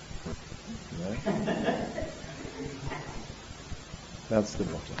 Right? That's the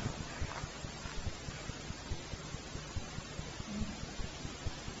bottom.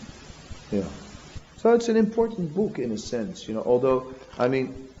 Yeah. So it's an important book in a sense, although, I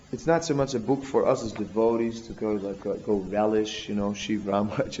mean, it's not so much a book for us as devotees to go relish, Shiv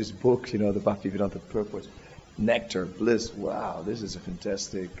Ramaraj's book, the Bhaktivedanta Purport, Nectar, Bliss. Wow, this is a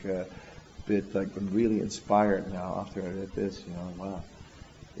fantastic bit. Like, I'm really inspired now after I read this, wow.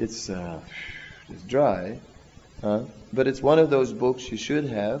 It's dry, but it's one of those books you should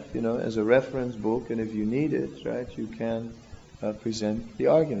have, as a reference book, and if you need it, right, you can present the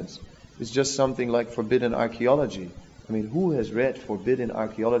arguments. It's just something like Forbidden Archaeology. I mean, who has read Forbidden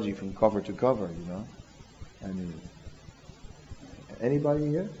Archaeology from cover to cover, I mean, anybody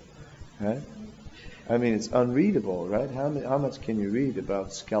here? Right? I mean, it's unreadable, right? How much can you read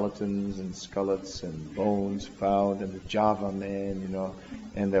about skeletons and skeletons and bones found, and the Java man,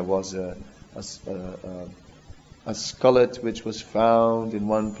 and there was a skelet which was found in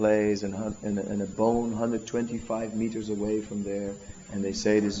one place and a bone 125 meters away from there, and they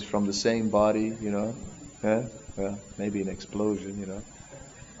say this is from the same body, Well, maybe an explosion,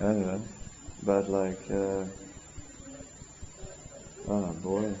 I don't know. But like, oh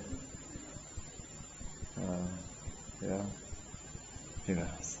boy. Yeah.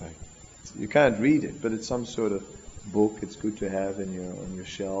 It's like, you can't read it, but it's some sort of book. It's good to have on your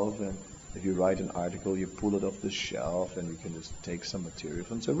shelf, and if you write an article, you pull it off the shelf, and you can just take some material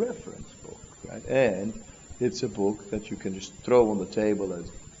from. It's a reference book, right? And it's a book that you can just throw on the table as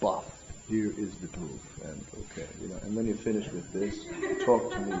buff. Here is the proof, and okay, and when you finish with this,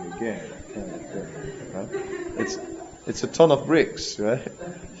 talk to me again, kind of thing, right? It's a ton of bricks, right?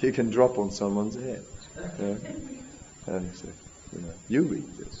 You can drop on someone's head, yeah? And you say, you read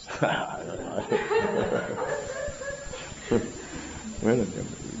this. We're not going to read.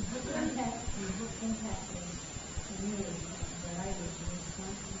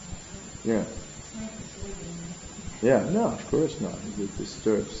 Yeah. Yeah, no, of course not. It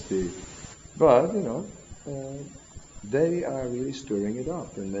disturbs the. But, they are really stirring it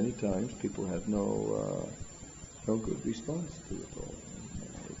up, and many times people have no good response to it all.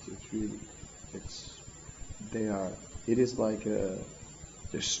 It's really, it's, they are, it is like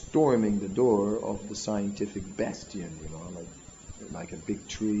they're storming the door of the scientific bastion, like a big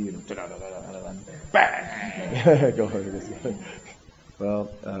tree, bang! Go ahead. Well,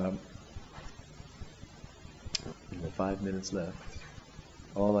 in the 5 minutes left,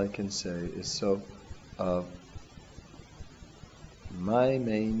 all I can say is my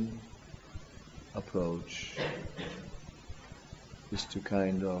main approach is to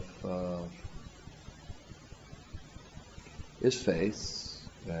kind of is faith,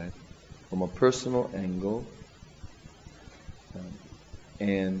 right, from a personal angle,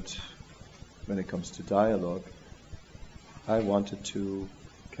 and when it comes to dialogue, I wanted to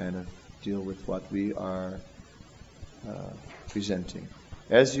kind of deal with what we are presenting.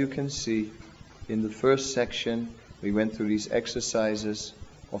 As you can see, in the first section, we went through these exercises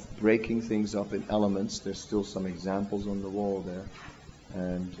of breaking things up in elements. There's still some examples on the wall there.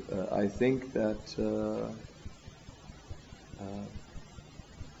 And I think that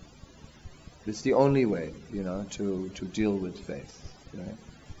it's the only way, to deal with faith, right?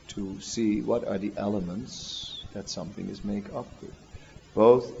 To see what are the elements that something is made up with,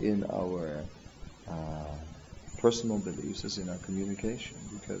 both in our personal beliefs as in our communication,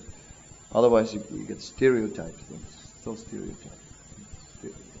 because otherwise you get stereotyped things. It's all stereotyped.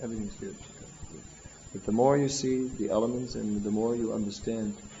 Everything's stereotyped. But the more you see the elements and the more you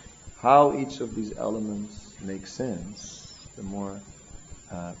understand how each of these elements make sense, the more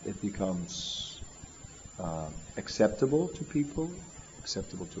it becomes acceptable to people,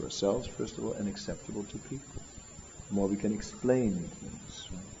 acceptable to ourselves first of all, and acceptable to people. The more we can explain things.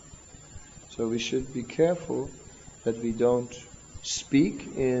 Right? So we should be careful that we don't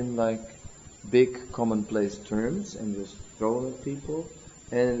speak in like big commonplace terms and just throw them at people.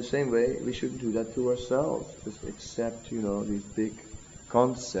 And in the same way, we shouldn't do that to ourselves. Just accept, these big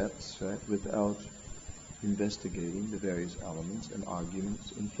concepts, right, without investigating the various elements and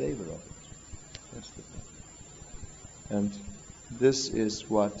arguments in favor of it. That's the thing. And this is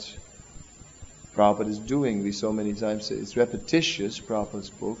what Prabhupada is doing. We so many times say it's repetitious, Prabhupada's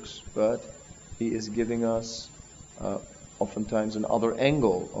books, but he is giving us oftentimes another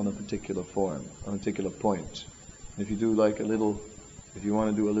angle on a particular form, on a particular point. And if you do if you want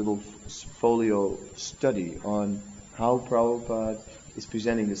to do a little folio study on how Prabhupada is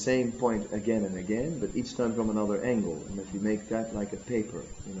presenting the same point again and again, but each time from another angle, and if you make that like a paper,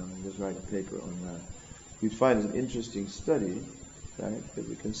 and just write a paper on that, you'd find it an interesting study, right? Because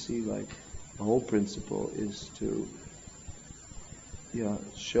you can see like the whole principle is to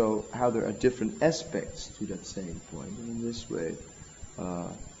show how there are different aspects to that same point, and in this way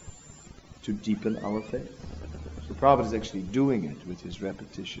to deepen our faith. So Prabhupada is actually doing it with his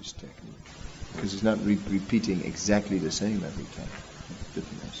repetitious technique, because he's not repeating exactly the same every time.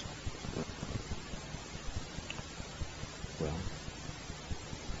 Different aspects. Well,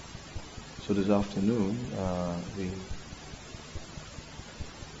 so this afternoon we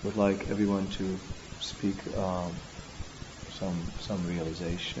would like everyone to speak some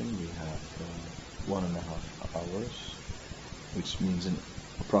realization. We have 1.5 hours, which means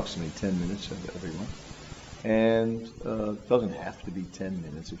approximately 10 minutes of everyone. And it doesn't have to be 10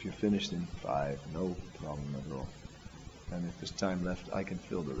 minutes. If you're finished in 5, no problem at all. And if there's time left, I can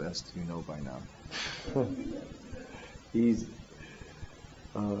fill the rest, by now. Easy.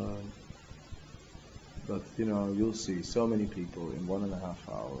 But, you'll see so many people in 1.5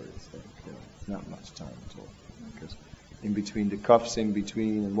 hours. It's not much time at all. Because in between the cuffs, and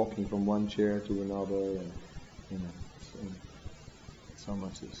walking from one chair to another, and, so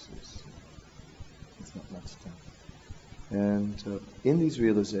much is it's not much time. And in these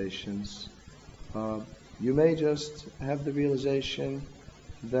realizations, you may just have the realization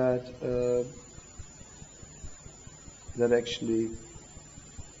that actually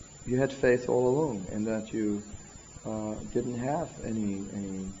you had faith all along, and that you didn't have any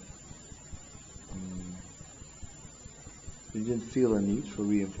you didn't feel a need for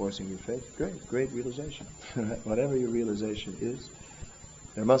reinforcing your faith. Great realization. Whatever your realization is,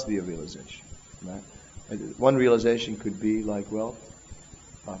 there must be a realization. Right? One realization could be like,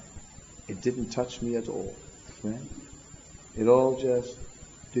 it didn't touch me at all. Right? It all just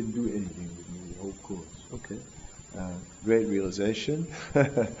didn't do anything with me. Oh, of course. Okay. Great realization.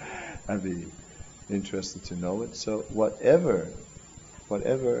 I'd be interested to know it. So whatever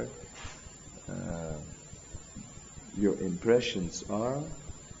your impressions are,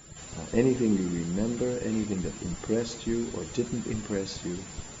 Anything you remember, anything that impressed you or didn't impress you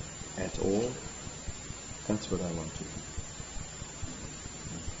at all, that's what I want to do.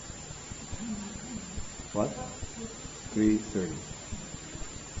 What? 3:30.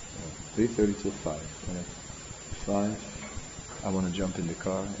 3:30 till 5. And at 5, I want to jump in the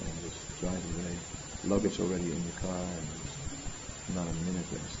car and just drive away. Luggage already in the car and just not a minute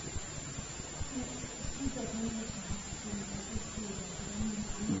wasted.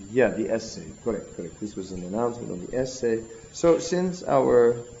 Yeah, the essay. Correct. This was an announcement on the essay. So since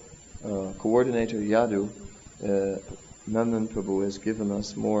our coordinator Yadu, Nandan Prabhu, has given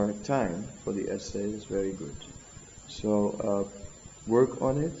us more time for the essay, it's very good. So work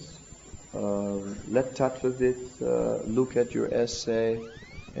on it. Let Tattvavit look at your essay,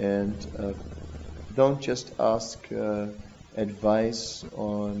 and don't just ask advice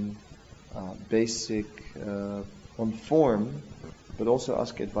on basic, on form, but also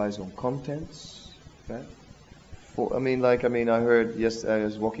ask advice on contents. Okay? I heard yesterday, I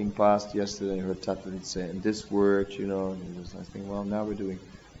was walking past yesterday, I heard Tattvavit say, and this word, and I was thinking, well, now we're doing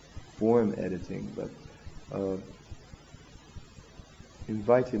form editing, but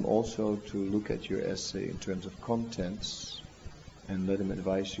invite him also to look at your essay in terms of contents, and let him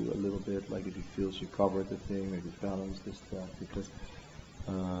advise you a little bit, like if he feels you covered the thing, maybe balance this stuff, because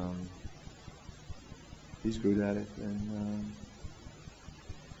he's good at it, and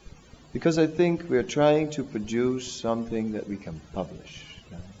because I think we're trying to produce something that we can publish.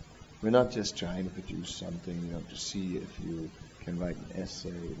 We're not just trying to produce something, to see if you can write an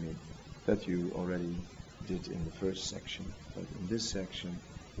essay. That you already did in the first section. But in this section,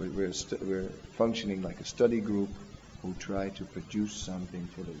 we're functioning like a study group who try to produce something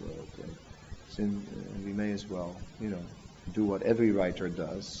for the world. And we may as well, do what every writer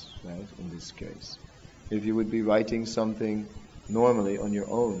does, right? In this case, if you would be writing something normally on your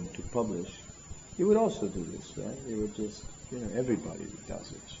own to publish, you would also do this, right? You would just, everybody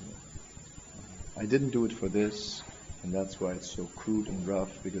does it. I didn't do it for this, and that's why it's so crude and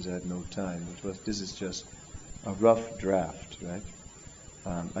rough, because I had no time. This is just a rough draft, right?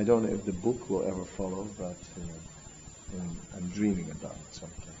 I don't know if the book will ever follow, but I'm dreaming about it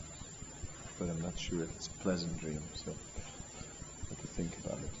sometimes. But I'm not sure if it's a pleasant dream, so I have to think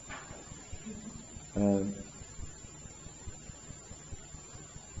about it.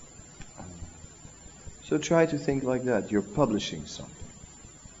 So try to think like that. You're publishing something.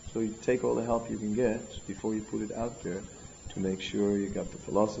 So you take all the help you can get before you put it out there, to make sure you got the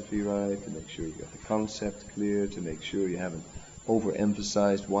philosophy right, to make sure you got the concept clear, to make sure you haven't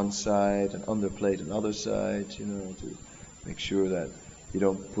overemphasized one side and underplayed another side, to make sure that you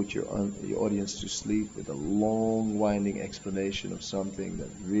don't put your audience to sleep with a long winding explanation of something that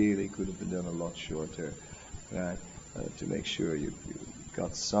really could have been done a lot shorter, right? To make sure you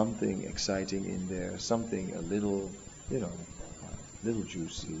got something exciting in there, something a little, little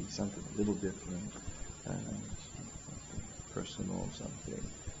juicy, something a little different, something personal, something,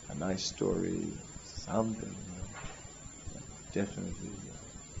 a nice story, something, definitely.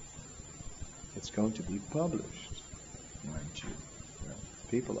 It's going to be published, mind you.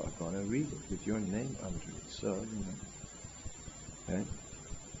 People are going to read it with your name under it, so, right?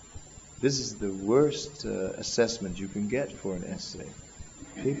 This is the worst assessment you can get for an essay.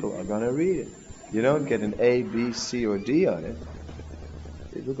 People are going to read it. You don't get an A, B, C, or D on it.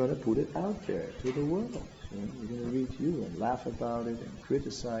 People are going to put it out there to the world. They're going to read you and laugh about it and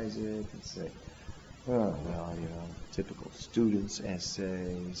criticize it and say, oh, well, typical students'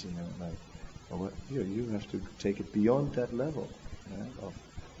 essays, you have to take it beyond that level.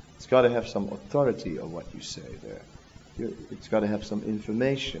 It's got to have some authority of what you say there. It's got to have some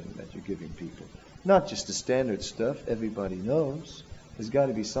information that you're giving people. Not just the standard stuff everybody knows. There's got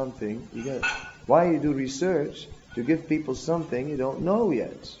to be something. Why you do research? To give people something you don't know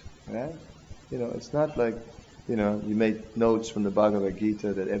yet. Right? It's not like, you made notes from the Bhagavad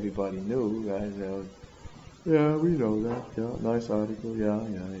Gita that everybody knew, right? Yeah, we know that. Yeah, nice article. Yeah.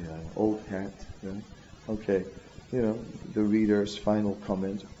 Old hat. Right? Okay. The reader's final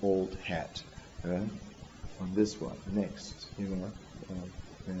comment, old hat. Right? On this one, next,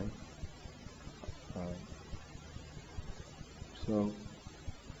 so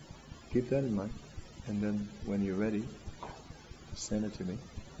keep that in mind, and then when you're ready, send it to me.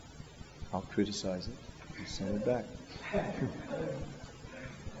 I'll criticize it and send it back.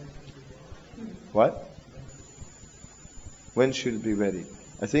 What? When should it be ready?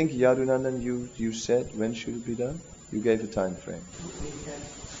 I think Yadunandan, you said when should it be done? You gave a time frame.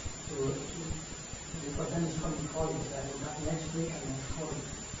 Because then it's going to be college, next week and next college.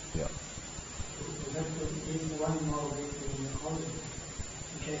 Yeah. So we have to give one more week in the college.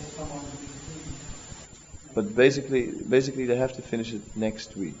 We case someone will be. But basically they have to finish it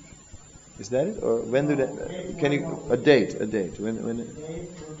next week. Is that it? Or when do they? Can you a date? When? The date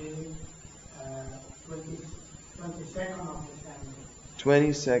will be 22nd of December.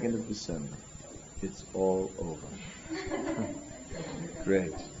 22nd of December. It's all over.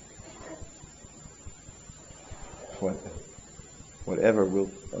 Great. Whatever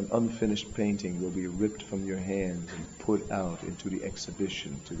an unfinished painting will be ripped from your hands and put out into the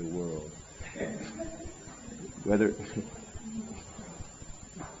exhibition to the world. Whether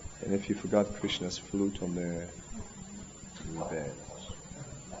and if you forgot Krishna's flute on the bed.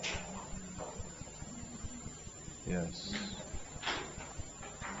 Yes.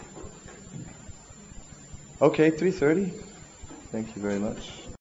 Okay, 3:30. Thank you very much.